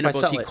if it you're worth in if a I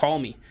sell boutique, it? call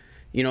me.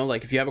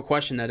 Like if you have a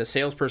question that a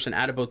salesperson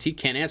at a boutique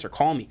can't answer,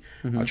 call me.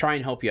 I'll try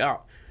and help you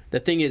out. The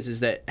thing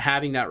is that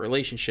having that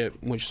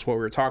relationship, which is what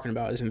we were talking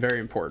about, is very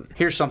important.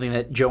 Here's something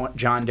that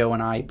John Doe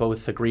and I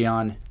both agree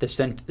on. The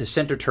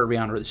Center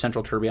Tourbillon or the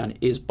Central Tourbillon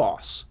is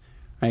boss.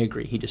 I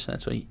agree.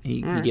 That's what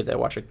he gave that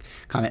watch a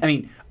comment. I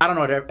mean, I don't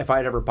know if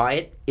I'd ever buy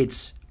it.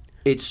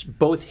 It's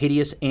both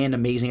hideous and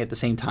amazing at the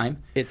same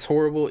time. It's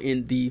horrible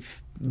in the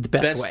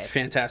best way,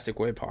 fantastic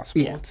way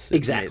possible. Yeah, it's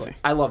exactly. Amazing.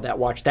 I love that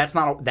watch.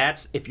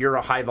 That's if you're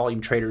a high volume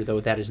trader though,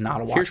 that is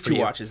not a watch. Here's for two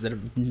you. watches that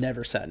have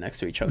never sat next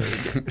to each other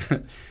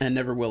again, and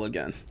never will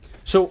again.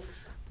 So,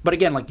 but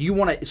again, like you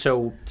want to.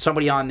 So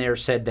somebody on there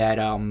said that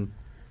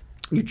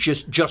you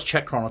just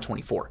check Chrono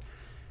 24.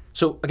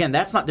 So again,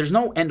 there's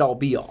no end all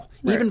be all,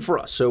 even for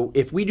us. So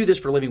if we do this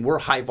for a living, we're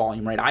high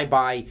volume, right? I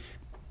buy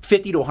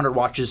 50 to 100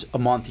 watches a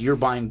month. You're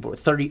buying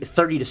 30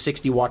 to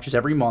 60 watches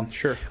every month.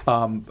 Sure.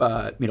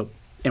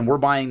 And we're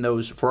buying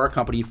those for our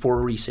company for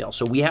resale.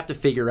 So we have to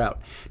figure out,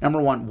 number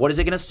one, what is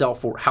it going to sell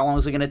for? How long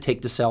is it going to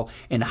take to sell?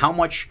 And how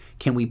much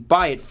can we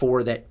buy it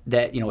for that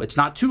it's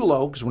not too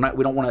low because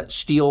we don't want to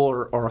steal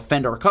or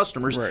offend our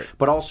customers,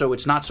 but also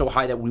it's not so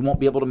high that we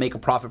won't be able to make a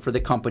profit for the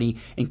company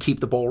and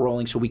keep the ball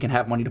rolling so we can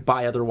have money to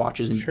buy other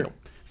watches and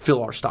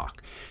fill our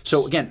stock.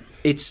 So again,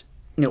 it's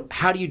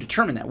how do you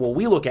determine that? Well,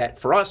 we look at,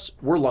 for us,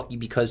 we're lucky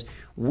because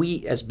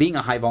we, as being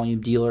a high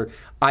volume dealer,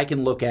 I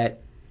can look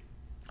at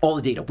all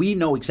the data. We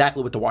know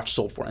exactly what the watch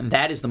sold for, and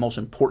that is the most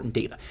important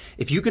data.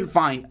 If you can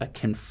find a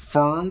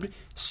confirmed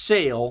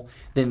sale,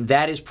 then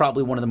that is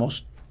probably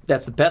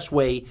that's the best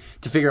way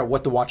to figure out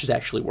what the watch is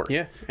actually worth.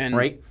 Yeah,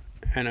 right?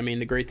 And I mean,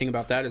 the great thing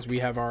about that is we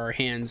have our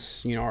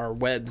hands, our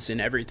webs and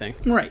everything.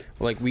 Right.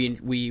 Like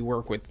we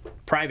work with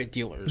private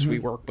dealers, we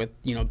work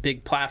with,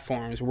 big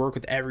platforms, we work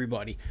with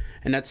everybody.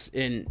 And at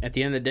the end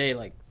of the day,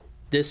 like,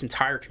 this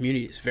entire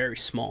community is very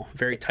small,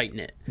 very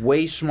tight-knit.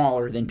 Way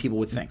smaller than people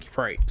would think.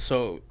 Right.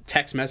 So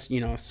text message,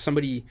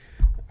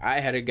 I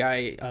had a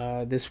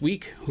guy this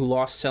week who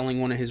lost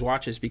selling one of his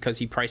watches because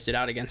he priced it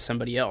out against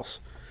somebody else.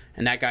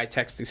 And that guy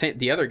texted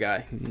the other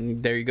guy.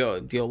 There you go,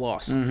 deal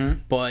lost.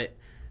 But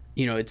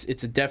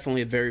it's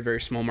definitely a very,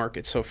 very small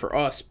market. So for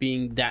us,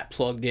 being that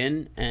plugged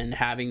in and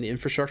having the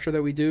infrastructure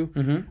that we do,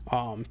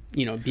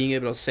 being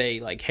able to say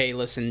like, hey,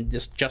 listen,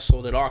 this just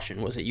sold at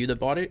auction. Was it you that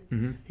bought it?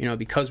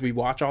 Because we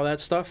watch all that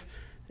stuff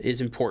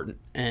is important.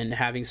 And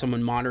having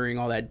someone monitoring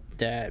all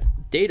that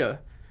data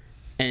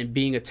and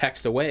being a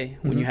text away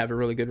when you have a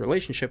really good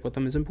relationship with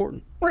them is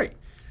important. Right.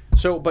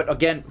 So, but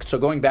again,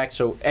 going back,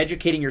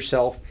 educating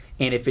yourself,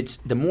 and if it's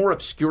the more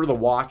obscure the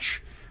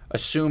watch,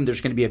 assume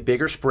there's going to be a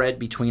bigger spread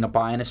between a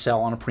buy and a sell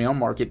on a pre-owned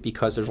market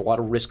because there's a lot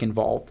of risk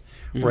involved,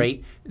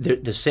 right?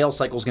 The sales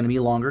cycle is going to be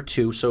longer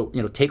too. So,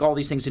 take all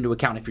these things into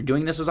account. If you're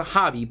doing this as a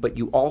hobby, but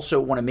you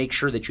also want to make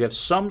sure that you have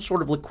some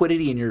sort of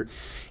liquidity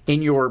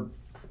in your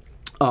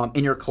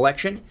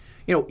collection,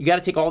 you got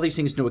to take all these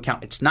things into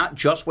account. It's not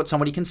just what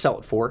somebody can sell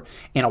it for.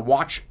 And a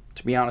watch,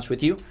 to be honest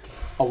with you,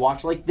 a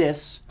watch like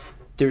this,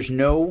 there's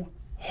no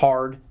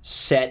hard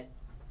set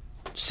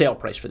sale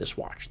price for this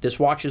watch. This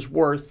watch is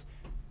worth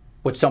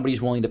what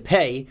somebody's willing to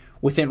pay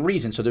within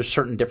reason. So there's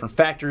certain different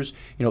factors.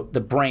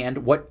 The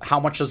brand, how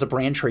much does the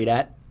brand trade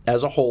at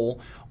as a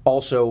whole?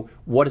 Also,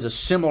 what is a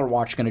similar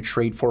watch going to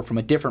trade for from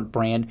a different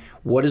brand?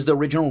 What is the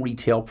original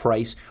retail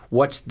price?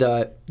 What's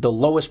the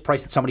lowest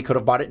price that somebody could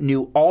have bought it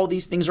new? All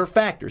these things are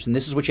factors, and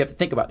this is what you have to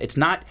think about. It's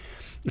not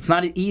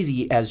as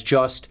easy as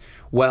just,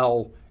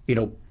 well,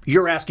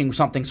 you're asking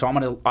something, so I'm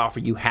going to offer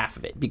you half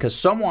of it. Because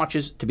some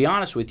watches, to be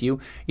honest with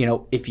you,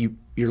 if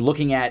you're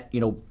looking at,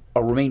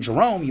 a Romain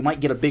Jerome, you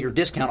might get a bigger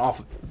discount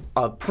off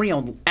a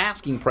pre-owned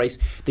asking price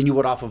than you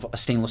would off of a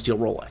stainless steel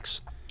Rolex.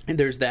 And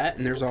there's that,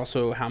 and there's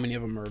also how many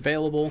of them are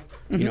available.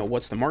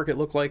 What's the market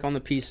look like on the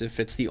piece? If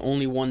it's the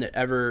only one that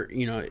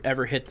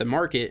ever hit the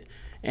market,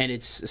 and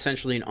it's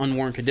essentially an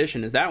unworn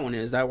condition, as that one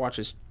is, that watch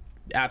is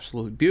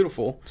absolutely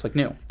beautiful. It's like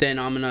new. Then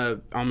I'm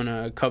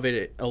gonna covet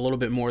it a little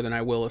bit more than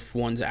I will if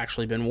one's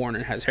actually been worn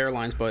and has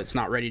hairlines, but it's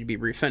not ready to be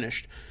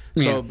refinished.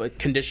 So, but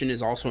condition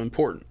is also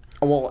important.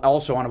 Well,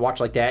 also on a watch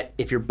like that,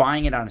 if you're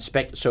buying it on a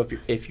spec, so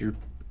if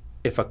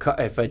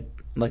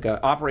a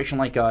operation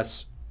like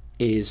us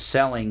is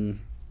selling,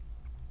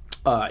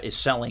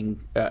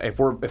 if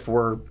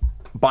we're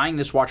buying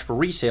this watch for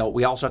resale,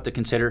 we also have to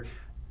consider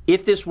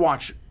if this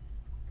watch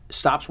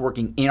stops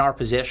working in our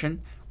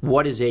possession,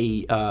 what is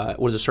a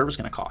service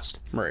going to cost?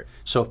 Right.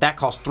 So if that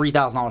costs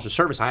 $3,000 a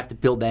service, I have to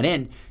build that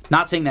in.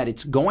 Not saying that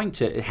it's going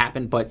to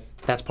happen, but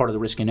that's part of the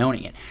risk in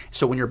owning it.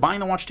 So when you're buying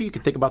the watch too, you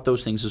can think about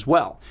those things as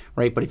well,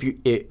 right? But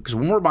because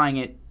when we're buying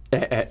it,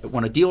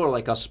 when a dealer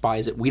like us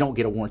buys it, we don't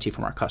get a warranty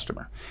from our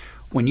customer.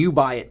 When you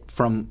buy it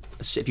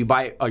if you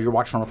buy your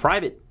watch from a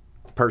private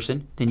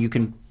person, then you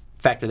can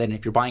factor that in.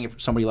 If you're buying it from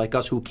somebody like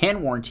us who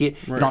can warranty it,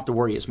 you don't have to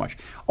worry as much.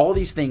 All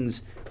these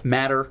things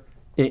matter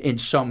in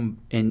some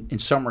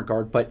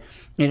regard, but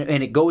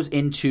and it goes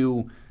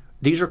into,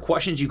 these are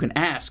questions you can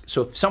ask.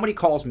 So if somebody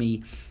calls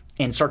me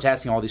and starts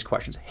asking all these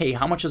questions, hey,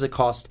 how much does it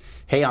cost?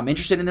 Hey, I'm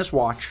interested in this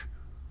watch,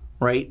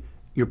 right?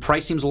 Your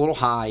price seems a little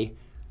high.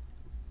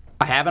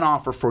 I have an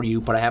offer for you,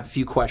 but I have a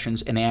few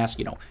questions. And they ask,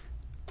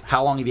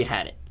 how long have you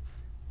had it?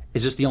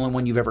 Is this the only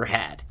one you've ever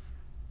had?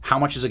 How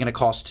much is it going to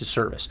cost to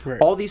service? Right.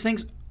 All these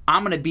things,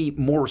 I'm going to be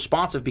more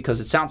responsive because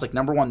it sounds like,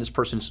 number one, this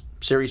person's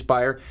a serious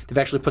buyer. They've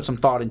actually put some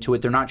thought into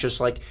it. They're not just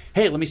like,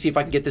 hey, let me see if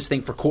I can get this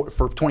thing for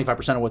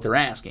 25% of what they're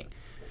asking,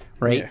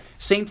 right? Yeah.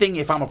 Same thing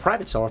if I'm a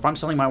private seller. If I'm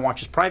selling my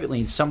watches privately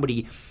and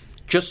somebody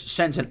just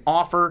sends an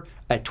offer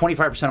at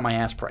 25% of my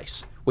ask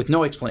price with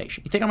no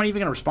explanation, you think I'm even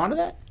going to respond to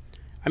that?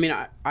 I mean,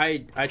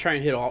 I try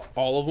and hit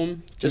all of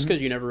them just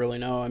because you never really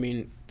know. I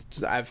mean,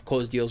 I've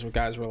closed deals with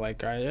guys who are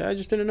like, I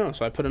just didn't know,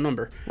 so I put a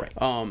number. Right.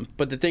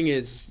 But the thing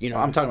is,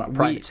 I'm talking about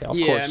private sale, of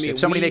course. I mean, if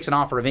somebody makes an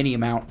offer of any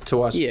amount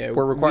to us,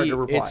 we're required to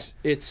reply.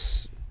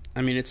 It's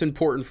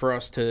important for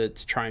us to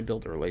try and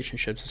build the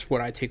relationships. It's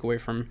what I take away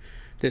from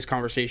this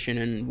conversation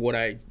and what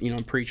I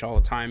preach all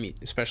the time,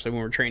 especially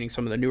when we're training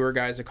some of the newer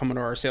guys that come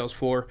into our sales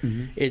floor.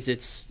 Is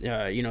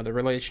the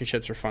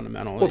relationships are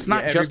fundamental. Well, it's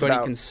not just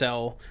everybody can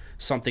sell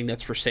something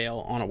that's for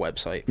sale on a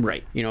website.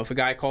 Right. If a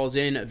guy calls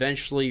in,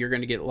 eventually you're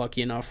going to get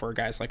lucky enough where a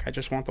guy's like, I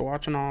just want the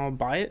watch and I'll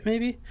buy it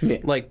maybe. Yeah.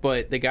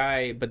 But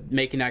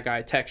making that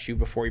guy text you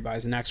before he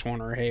buys the next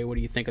one, or hey, what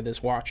do you think of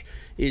this watch,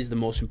 is the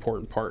most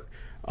important part.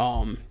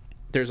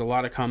 There's a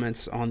lot of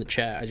comments on the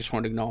chat. I just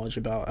want to acknowledge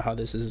about how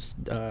this is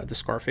the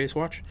Scarface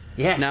watch.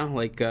 Yeah. Now,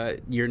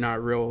 you're not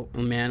a real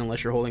man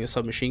unless you're holding a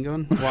submachine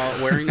gun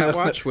while wearing that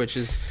watch, which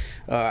is,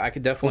 I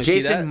could definitely see that.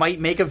 Jason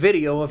might make a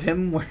video of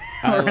him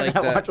wearing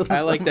that watch with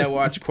I like that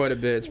watch quite a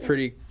bit.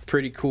 It's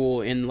pretty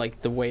cool in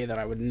the way that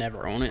I would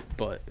never own it,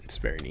 but it's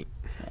very neat.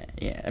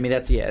 Yeah, I mean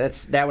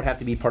that would have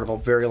to be part of a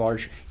very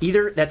large.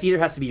 Either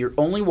has to be your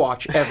only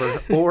watch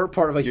ever, or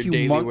part of a your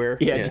daily wear.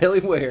 Yeah, daily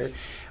wear,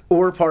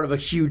 or part of a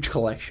huge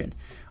collection.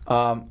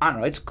 I don't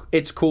know.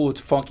 It's cool.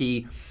 It's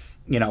funky.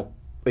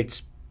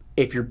 It's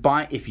if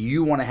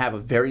you want to have a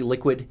very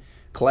liquid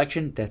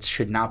collection, that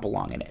should not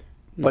belong in it.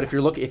 No. But if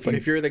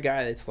you're the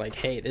guy that's like,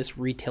 hey, this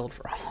retailed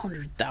for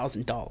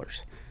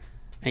 $100,000,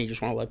 and you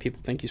just want to let people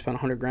think you spent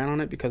 $100,000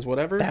 on it because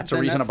whatever, that's a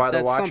reason to buy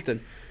the watch.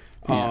 Something.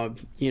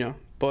 Yeah.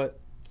 But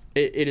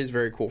it is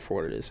very cool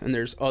for what it is, and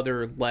there's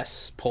other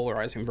less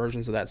polarizing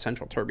versions of that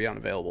central tourbillon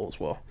available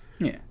as well.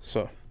 Yeah.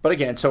 So, but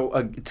again,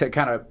 to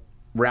kind of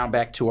round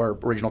back to our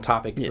original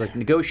topic,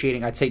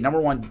 negotiating, I'd say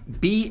number one,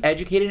 be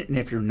educated, and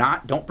if you're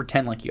not, don't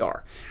pretend like you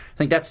are. I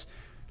think that's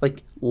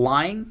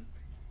lying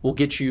will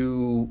get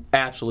you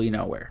absolutely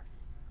nowhere,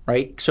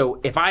 right? So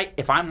if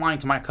I'm lying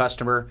to my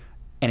customer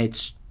and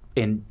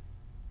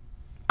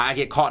I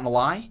get caught in a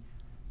lie,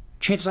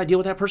 chances I deal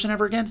with that person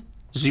ever again,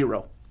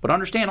 0. But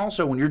understand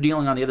also, when you're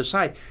dealing on the other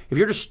side, if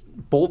you're just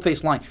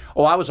bold-faced lying,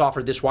 I was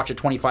offered this watch at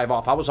 25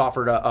 off. I was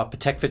offered a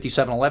Patek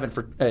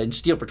 5711 in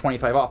steel for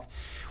 25 off.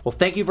 Well,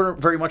 thank you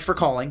very much for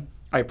calling.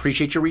 I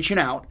appreciate you reaching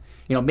out.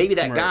 Maybe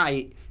that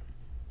guy,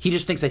 he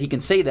just thinks that he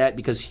can say that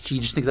because he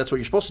just thinks that's what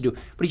you're supposed to do,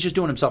 but he's just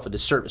doing himself a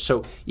disservice.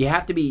 So you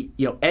have to be,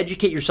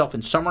 educate yourself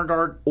in some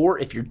regard, or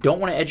if you don't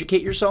want to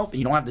educate yourself and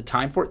you don't have the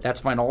time for it, that's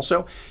fine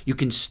also. You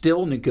can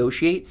still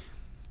negotiate,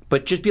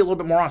 but just be a little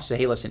bit more honest. Say,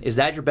 hey, listen, is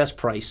that your best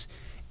price?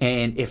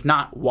 And if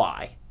not,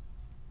 why?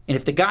 And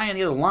if the guy on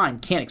the other line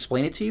can't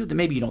explain it to you, then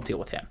maybe you don't deal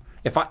with him.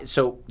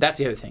 So that's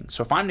the other thing.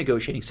 So if I'm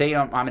negotiating, say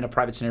I'm in a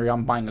private scenario,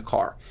 I'm buying a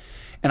car,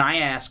 and I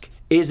ask,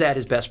 is that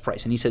his best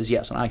price? And he says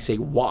yes, and I say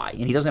why,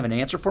 and he doesn't have an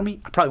answer for me,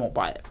 I probably won't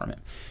buy that from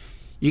him.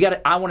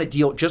 I want to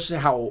deal just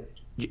how,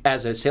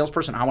 as a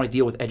salesperson, I want to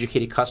deal with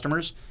educated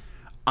customers.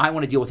 I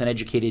want to deal with an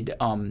educated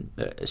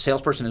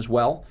salesperson as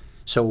well.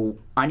 So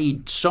I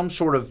need some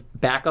sort of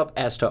backup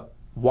as to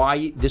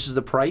why this is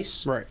the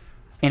price, Right.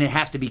 and it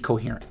has to be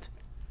coherent.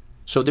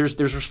 So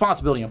there's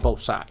responsibility on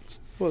both sides.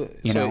 Well,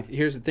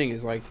 here's the thing: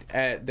 is like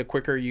the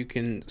quicker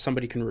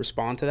somebody can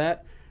respond to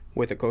that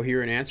with a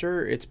coherent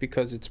answer, it's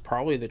because it's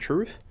probably the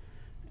truth,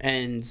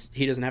 and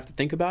he doesn't have to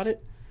think about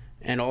it.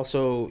 And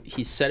also,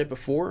 he said it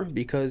before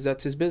because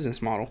that's his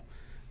business model.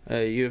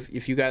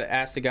 If you got to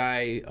ask the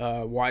guy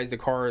why is the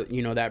car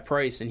that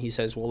price, and he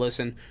says, well,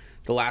 listen,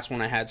 the last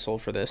one I had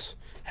sold for this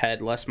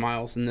had less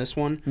miles than this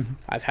one. Mm-hmm.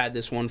 I've had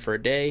this one for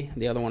a day.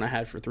 The other one I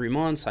had for 3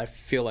 months. I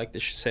feel like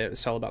this should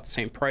sell about the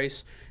same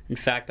price. In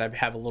fact, I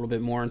have a little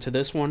bit more into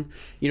this one.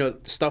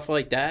 Stuff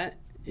like that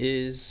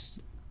is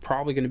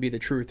probably going to be the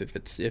truth if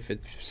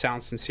it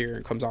sounds sincere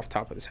and comes off the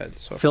top of his head.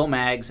 So Phil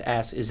Maggs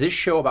asks, is this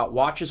show about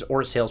watches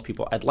or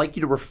salespeople? I'd like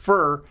you to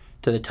refer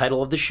to the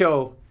title of the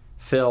show,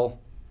 Phil,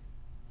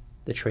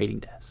 The Trading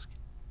Desk.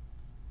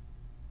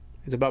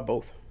 It's about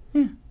both.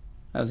 Yeah,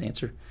 that was the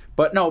answer.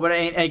 But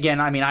again,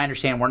 I mean, I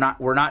understand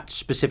we're not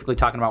specifically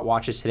talking about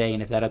watches today,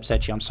 and if that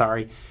upsets you, I'm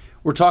sorry.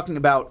 We're talking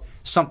about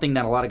something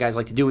that a lot of guys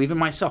like to do, even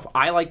myself.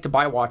 I like to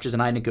buy watches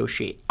and I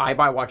negotiate. I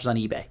buy watches on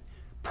eBay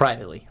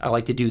privately. I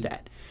like to do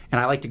that.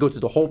 And I like to go through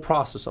the whole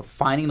process of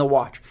finding the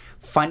watch.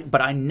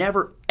 But I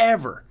never,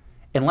 ever,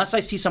 unless I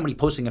see somebody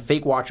posting a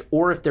fake watch,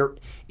 or if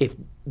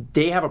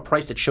they have a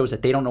price that shows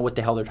that they don't know what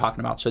the hell they're talking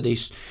about.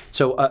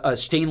 So a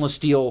stainless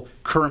steel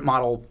current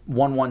model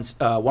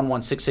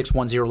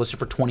 116610 listed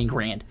for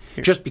 $20,000,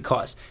 just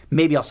because.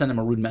 Maybe I'll send them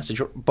a rude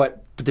message.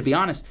 But to be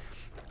honest,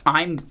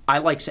 I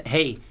like saying,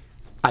 hey,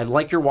 I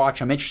like your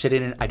watch. I'm interested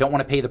in it. I don't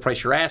want to pay the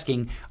price you're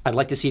asking. I'd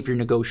like to see if you're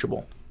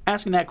negotiable.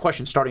 Asking that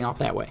question, starting off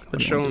that way.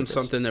 Let's show them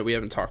something that we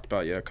haven't talked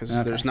about yet, because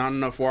there's not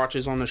enough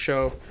watches on the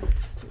show.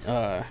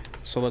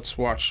 So let's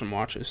watch some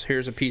watches.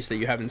 Here's a piece that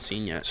you haven't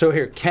seen yet. So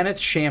here, Kenneth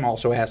Sham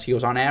also asks, he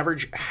goes, on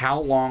average, how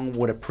long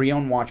would a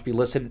pre-owned watch be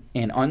listed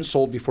and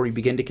unsold before you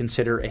begin to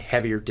consider a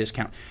heavier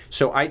discount?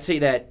 So I'd say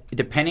that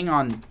depending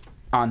on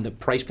the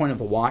price point of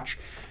the watch,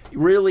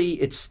 really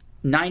it's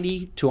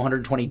 90 to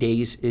 120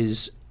 days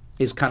is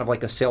kind of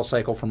like a sales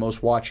cycle for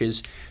most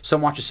watches.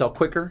 Some watches sell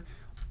quicker.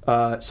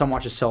 Some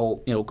watches sell,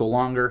 go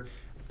longer.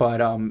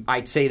 But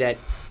I'd say that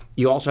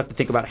you also have to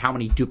think about how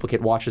many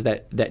duplicate watches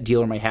that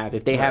dealer may have.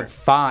 If they have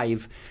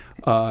 5,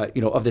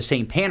 of the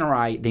same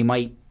Panerai, they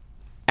might,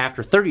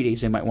 after 30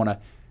 days, they might want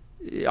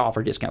to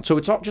offer a discount. So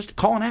it's all just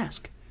call and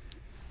ask.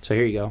 So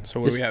here you go. So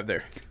what do we have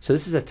there? So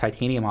this is a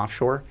titanium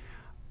offshore.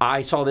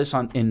 I saw this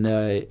on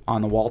the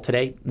wall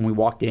today when we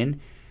walked in.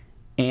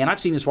 And I've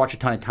seen this watch a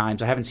ton of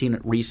times. I haven't seen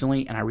it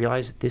recently, and I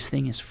realized this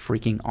thing is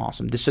freaking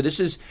awesome. This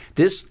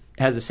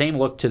has the same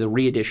look to the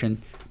re-edition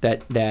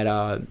that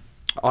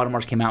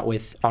Audemars came out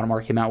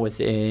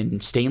with in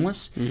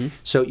stainless. Mm-hmm.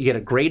 So you get a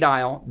gray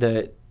dial.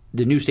 The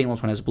new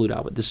stainless one has a blue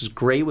dial, but this is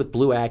gray with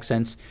blue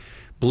accents,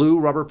 blue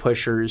rubber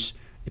pushers.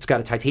 It's got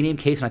a titanium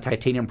case and a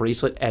titanium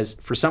bracelet. As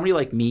for somebody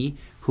like me,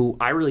 who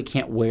I really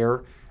can't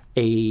wear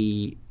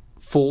a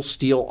full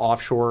steel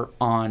offshore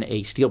on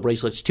a steel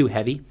bracelet, it's too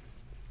heavy.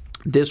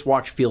 This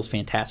watch feels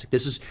fantastic.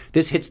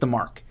 This hits the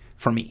mark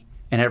for me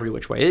in every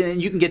which way.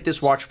 And you can get this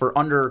watch for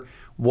under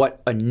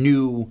what a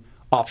new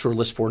offshore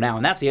lists for now.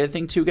 And that's the other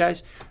thing too,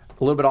 guys.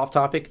 A little bit off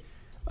topic.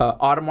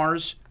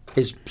 Audemars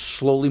is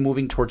slowly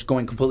moving towards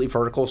going completely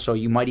vertical, so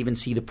you might even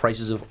see the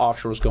prices of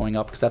offshores going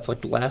up, because that's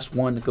like the last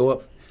one to go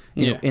up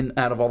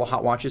out of all the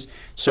hot watches.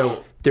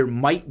 So there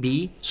might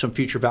be some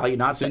future value.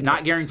 Not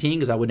guaranteeing,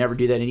 because I would never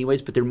do that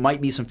anyways, but there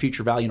might be some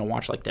future value in a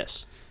watch like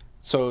this.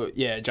 So,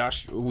 yeah,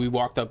 Josh, we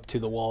walked up to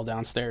the wall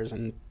downstairs,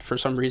 and for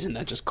some reason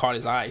that just caught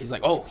his eye. He's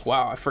like, oh,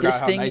 wow, I forgot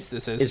how nice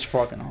this is. It's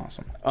fucking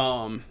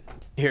awesome.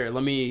 Here,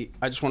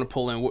 I just want to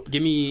pull in.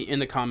 Give me in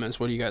the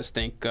comments, what do you guys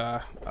think?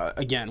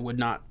 Again, would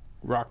not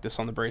rock this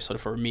on the bracelet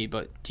for me,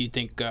 but do you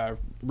think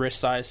wrist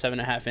size,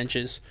 7.5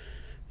 inches,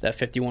 that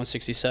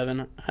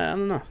 5167? I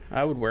don't know.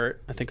 I would wear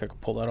it. I think I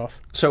could pull that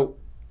off. So,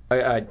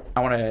 I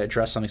want to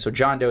address something. So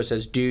John Doe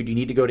says, "Dude, you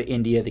need to go to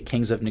India, the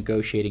kings of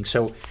negotiating."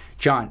 So,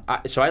 John,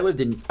 I lived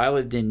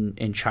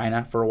in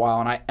China for a while,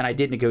 and I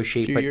did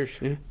negotiate. A few years,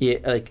 yeah,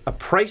 like a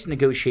price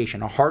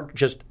negotiation, a hard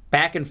just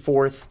back and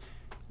forth.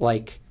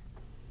 Like,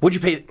 would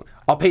you pay?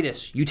 I'll pay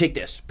this. You take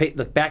this. Pay,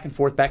 like back and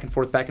forth, back and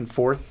forth, back and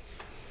forth.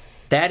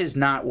 That is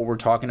not what we're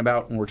talking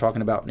about when we're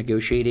talking about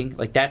negotiating.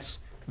 Like,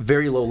 that's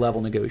very low level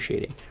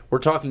negotiating. We're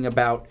talking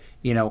about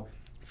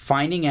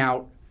finding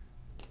out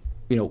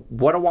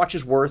what a watch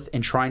is worth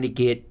and trying to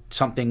get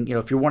something,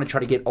 if you want to try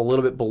to get a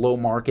little bit below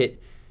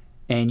market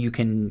and you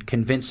can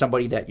convince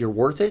somebody that you're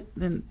worth it,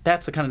 then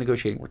that's the kind of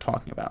negotiating we're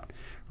talking about,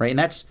 right? And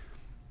that's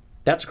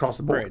across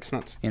the board. Right, it's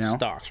not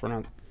stocks. We're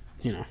not,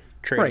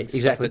 trading Right, stuff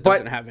exactly. that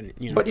doesn't have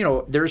any, But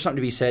there is something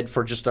to be said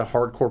for just a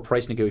hardcore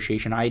price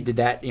negotiation. I did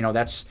that.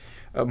 That's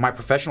my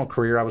professional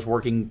career. I was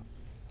working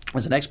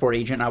as an export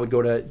agent. I would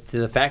go to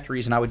the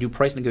factories and I would do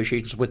price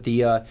negotiations with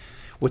the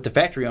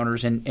factory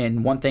owners.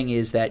 And one thing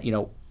is that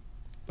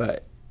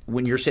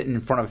when you're sitting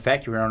in front of a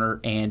factory owner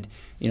and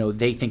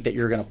they think that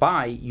you're going to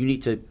buy,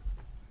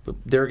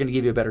 they're going to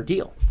give you a better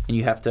deal, and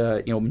you have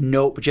to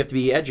know, but you have to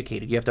be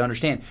educated. You have to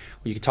understand.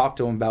 Well, you can talk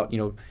to them about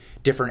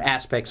different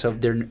aspects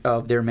of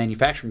their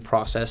manufacturing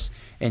process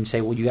and say,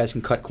 well, you guys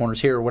can cut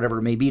corners here or whatever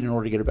it may be in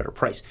order to get a better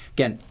price.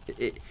 Again,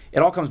 it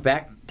all comes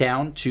back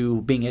down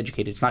to being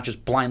educated. It's not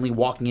just blindly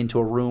walking into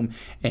a room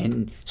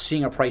and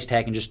seeing a price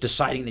tag and just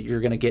deciding that you're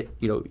going to get,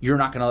 you're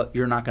not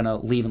going to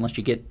leave unless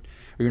you get,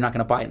 or you're not going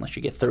to buy unless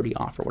you get 30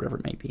 off or whatever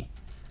it may be.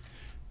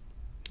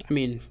 I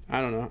mean,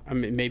 I don't know. I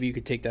mean, maybe you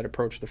could take that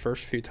approach the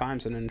first few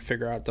times and then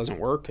figure out it doesn't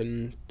work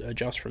and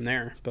adjust from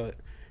there. But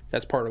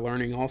that's part of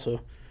learning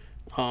also.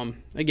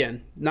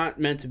 Again, not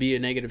meant to be a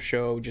negative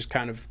show, just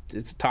kind of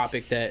it's a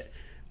topic that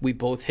we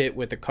both hit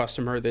with the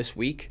customer this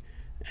week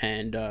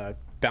and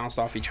bounced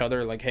off each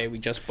other. Like, hey, we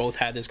just both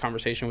had this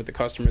conversation with the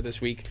customer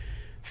this week.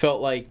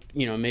 Felt like,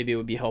 maybe it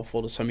would be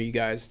helpful to some of you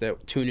guys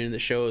that tune into the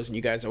shows, and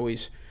you guys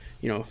always,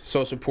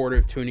 so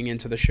supportive tuning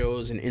into the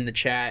shows and in the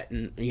chat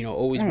and,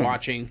 always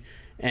watching.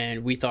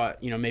 And we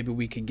thought, maybe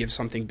we could give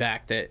something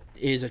back that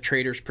is a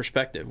trader's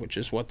perspective, which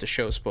is what the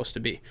show is supposed to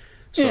be.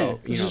 So,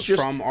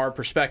 from our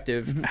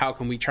perspective, how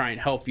can we try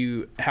and help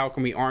you? How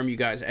can we arm you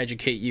guys,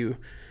 educate you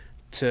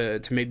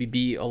to maybe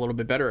be a little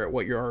bit better at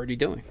what you're already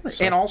doing?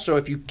 So. And also,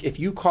 if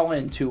you call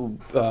into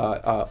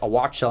a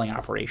watch selling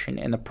operation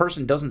and the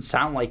person doesn't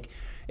sound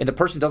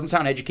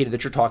educated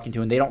that you're talking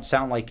to, and they don't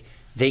sound like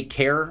they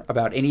care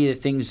about any of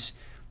the things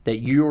that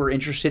you're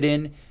interested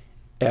in,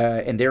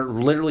 and they're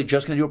literally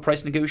just going to do a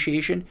price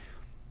negotiation,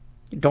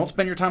 don't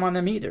spend your time on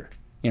them either.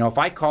 If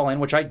I call in,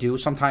 which I do,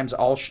 sometimes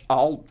I'll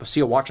see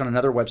a watch on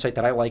another website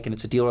that I like and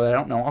it's a dealer that I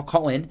don't know. I'll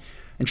call in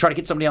and try to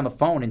get somebody on the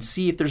phone and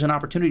see if there's an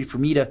opportunity for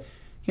me to,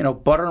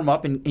 butter them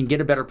up and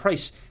get a better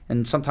price.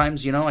 And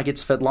sometimes, I get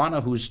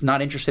Svetlana who's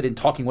not interested in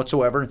talking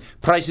whatsoever.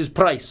 Price is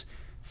price.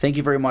 Thank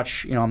you very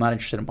much. I'm not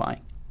interested in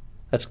buying.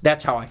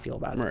 That's how I feel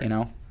about it.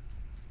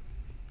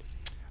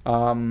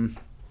 Right.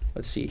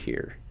 Let's see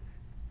here.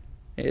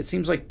 It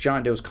seems like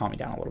John Doe's calming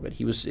down a little bit.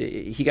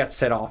 He got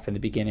set off in the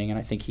beginning, and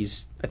I think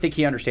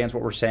he understands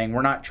what we're saying.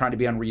 We're not trying to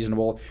be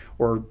unreasonable,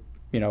 or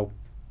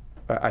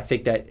I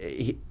think that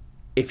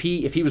if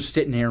he was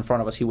sitting here in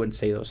front of us, he wouldn't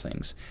say those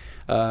things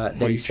that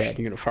he said.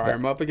 You're gonna fire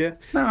him up again?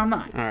 No, I'm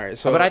not. All right.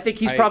 So, but I think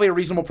he's probably a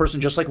reasonable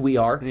person, just like we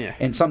are. Yeah.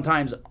 And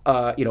sometimes,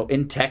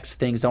 in text,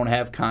 things don't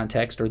have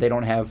context or they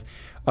don't have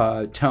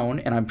tone.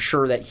 And I'm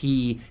sure that if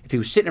he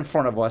was sitting in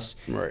front of us,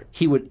 right,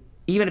 he would.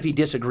 Even if he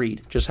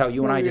disagreed, just how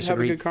you and I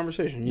disagreed, have a good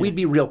conversation. Yeah. We'd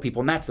be real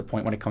people, and that's the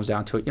point when it comes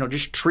down to it.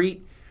 Just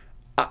treat.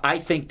 I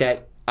think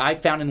that I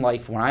found in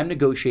life when I'm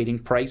negotiating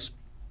price,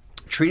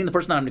 treating the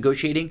person that I'm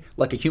negotiating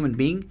like a human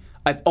being,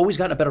 I've always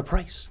gotten a better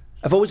price.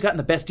 I've always gotten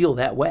the best deal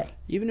that way.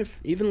 Even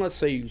let's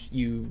say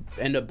you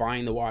end up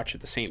buying the watch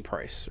at the same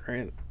price,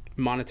 right?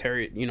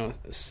 Monetary,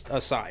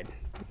 aside,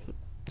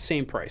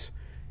 same price.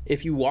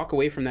 If you walk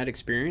away from that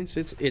experience,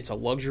 it's a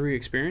luxury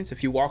experience.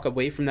 If you walk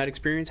away from that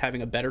experience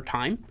having a better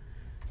time,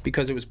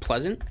 because it was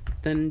pleasant,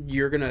 then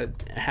you're going to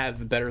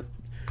have a better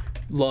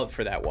love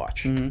for that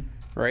watch,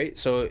 right?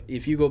 So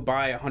if you go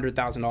buy a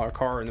 $100,000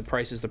 car and the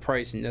price is the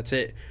price and that's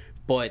it,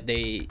 but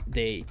they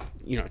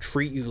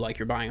treat you like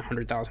you're buying a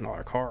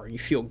 $100,000 car and you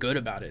feel good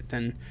about it,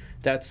 then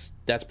that's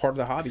part of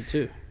the hobby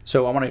too.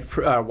 So I want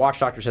to, Watch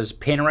Doctor says,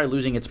 Panerai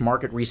losing its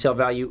market resale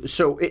value.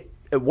 So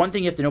one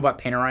thing you have to know about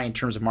Panerai in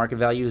terms of market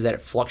value is that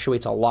it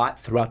fluctuates a lot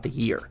throughout the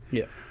year.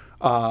 Yeah.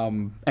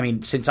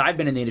 Since I've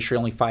been in the industry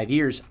only 5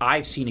 years,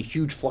 I've seen a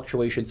huge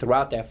fluctuation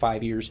throughout that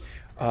 5 years.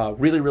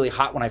 Really, really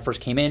hot when I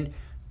first came in,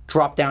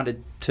 dropped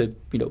down to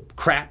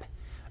crap,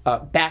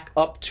 back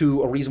up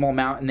to a reasonable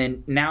amount, and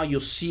then now you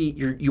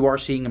are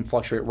seeing them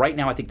fluctuate. Right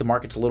now, I think the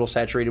market's a little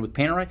saturated with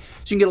Panerai, so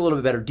you can get a little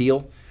bit better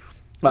deal.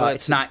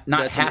 It's not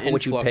half of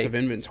what you pay. That's an influx of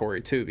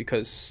inventory too,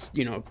 because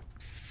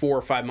 4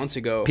 or 5 months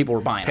ago, people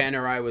were buying.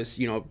 Panerai was,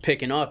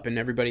 picking up, and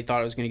everybody thought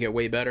it was going to get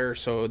way better.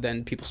 So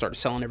then people started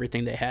selling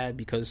everything they had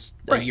because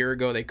a year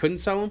ago they couldn't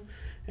sell them,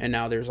 and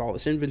now there's all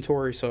this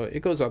inventory. So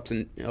it goes up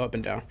and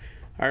down.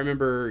 I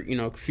remember,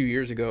 a few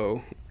years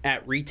ago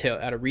at a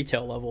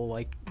retail level,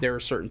 like there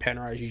were certain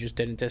Panerais you just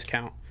didn't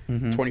discount.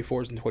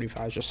 24s and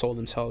 25s just sold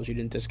themselves. You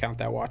didn't discount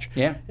that watch.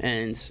 Yeah.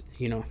 And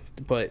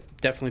but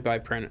definitely buy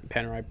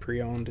Panerai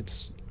pre-owned.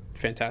 It's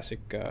fantastic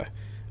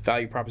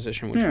value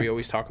proposition, which we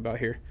always talk about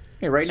here.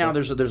 Yeah, now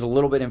there's a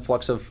little bit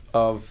influx of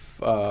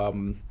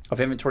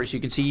inventory, so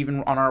you can see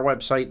even on our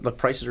website the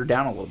prices are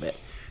down a little bit.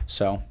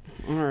 So,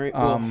 all right.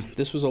 Well,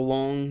 this was a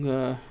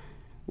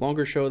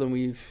longer show than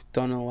we've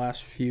done in the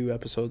last few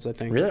episodes, I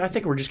think. Really, I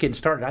think we're just getting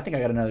started. I think I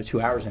got another 2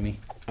 hours in me.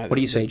 What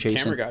do you say, Jason?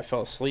 The camera guy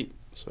fell asleep.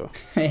 So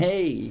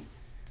hey.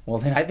 Well,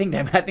 then I think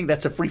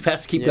that's a free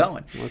pass to keep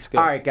going. Let's go.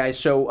 All right, guys.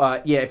 So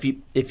if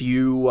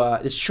you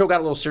this show got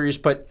a little serious,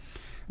 but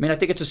I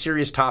think it's a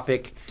serious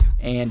topic,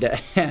 And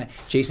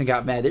Jason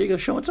got mad. There you go,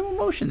 showing some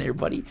emotion there,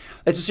 buddy.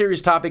 It's a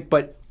serious topic,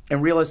 but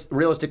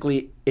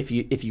realistically, if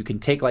you can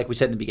take, like we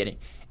said in the beginning,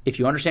 if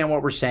you understand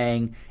what we're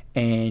saying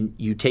and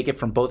you take it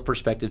from both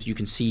perspectives, you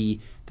can see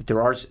that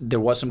there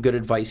was some good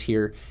advice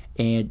here.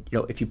 And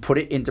if you put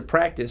it into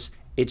practice,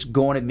 it's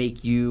going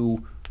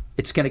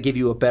to give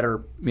you a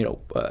better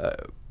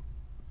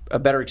a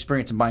better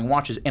experience in buying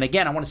watches. And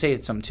again, I want to say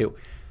it's something too.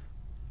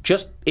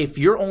 Just if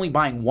you're only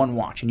buying one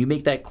watch and you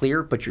make that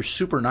clear, but you're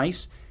super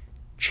nice,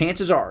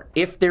 chances are,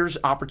 if there's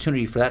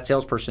opportunity for that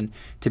salesperson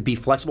to be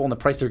flexible in the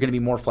price, they're going to be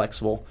more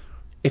flexible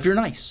if you're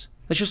nice.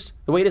 That's just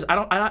the way it is.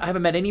 I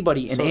haven't met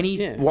anybody in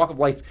any walk of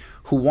life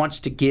who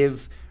wants to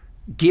give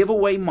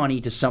away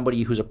money to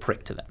somebody who's a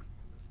prick to them.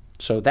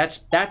 So that's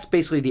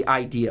basically the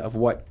idea of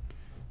what.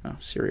 Oh,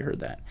 Siri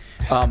heard that.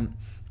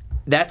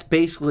 That's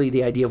basically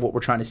the idea of what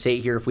we're trying to say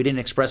here. If we didn't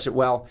express it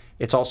well,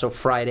 it's also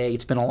Friday.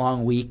 It's been a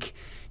long week.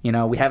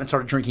 We haven't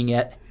started drinking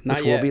yet,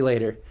 which will be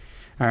later.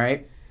 All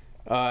right.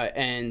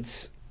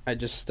 And I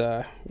just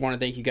want to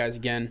thank you guys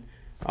again.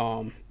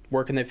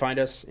 Where can they find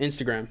us?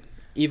 Instagram,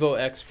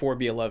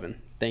 EvoX4B11.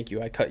 Thank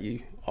you. I cut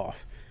you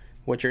off.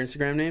 What's your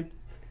Instagram name?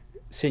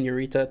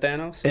 Senorita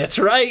Thanos? That's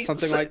right.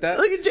 Something like that?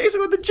 Look at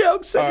Jason with the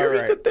jokes.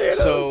 Senorita Thanos.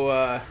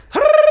 So,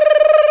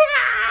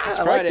 it's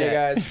Friday,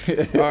 guys.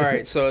 All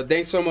right. So,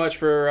 thanks so much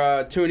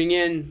for tuning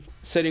in,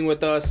 sitting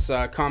with us,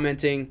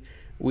 commenting.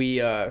 We've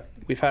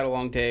had a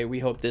long day. We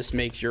hope this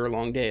makes your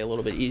long day a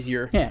little bit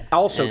easier. Yeah.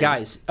 Also,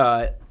 guys,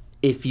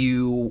 if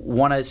you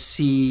want to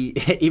see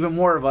even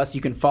more of us,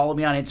 you can follow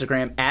me on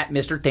Instagram at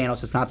Mr.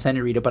 Thanos. It's not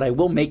Senorita, but I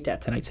will make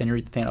that tonight,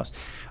 Senorita Thanos.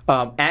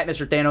 At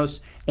Mr.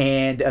 Thanos.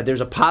 And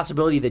there's a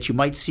possibility that you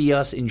might see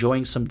us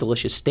enjoying some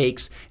delicious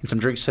steaks and some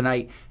drinks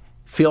tonight.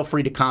 Feel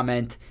free to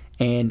comment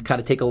and kind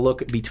of take a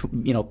look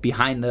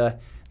behind the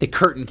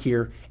curtain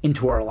here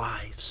into our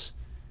lives.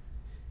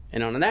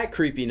 And on that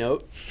creepy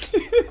note,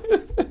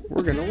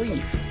 we're going to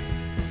leave.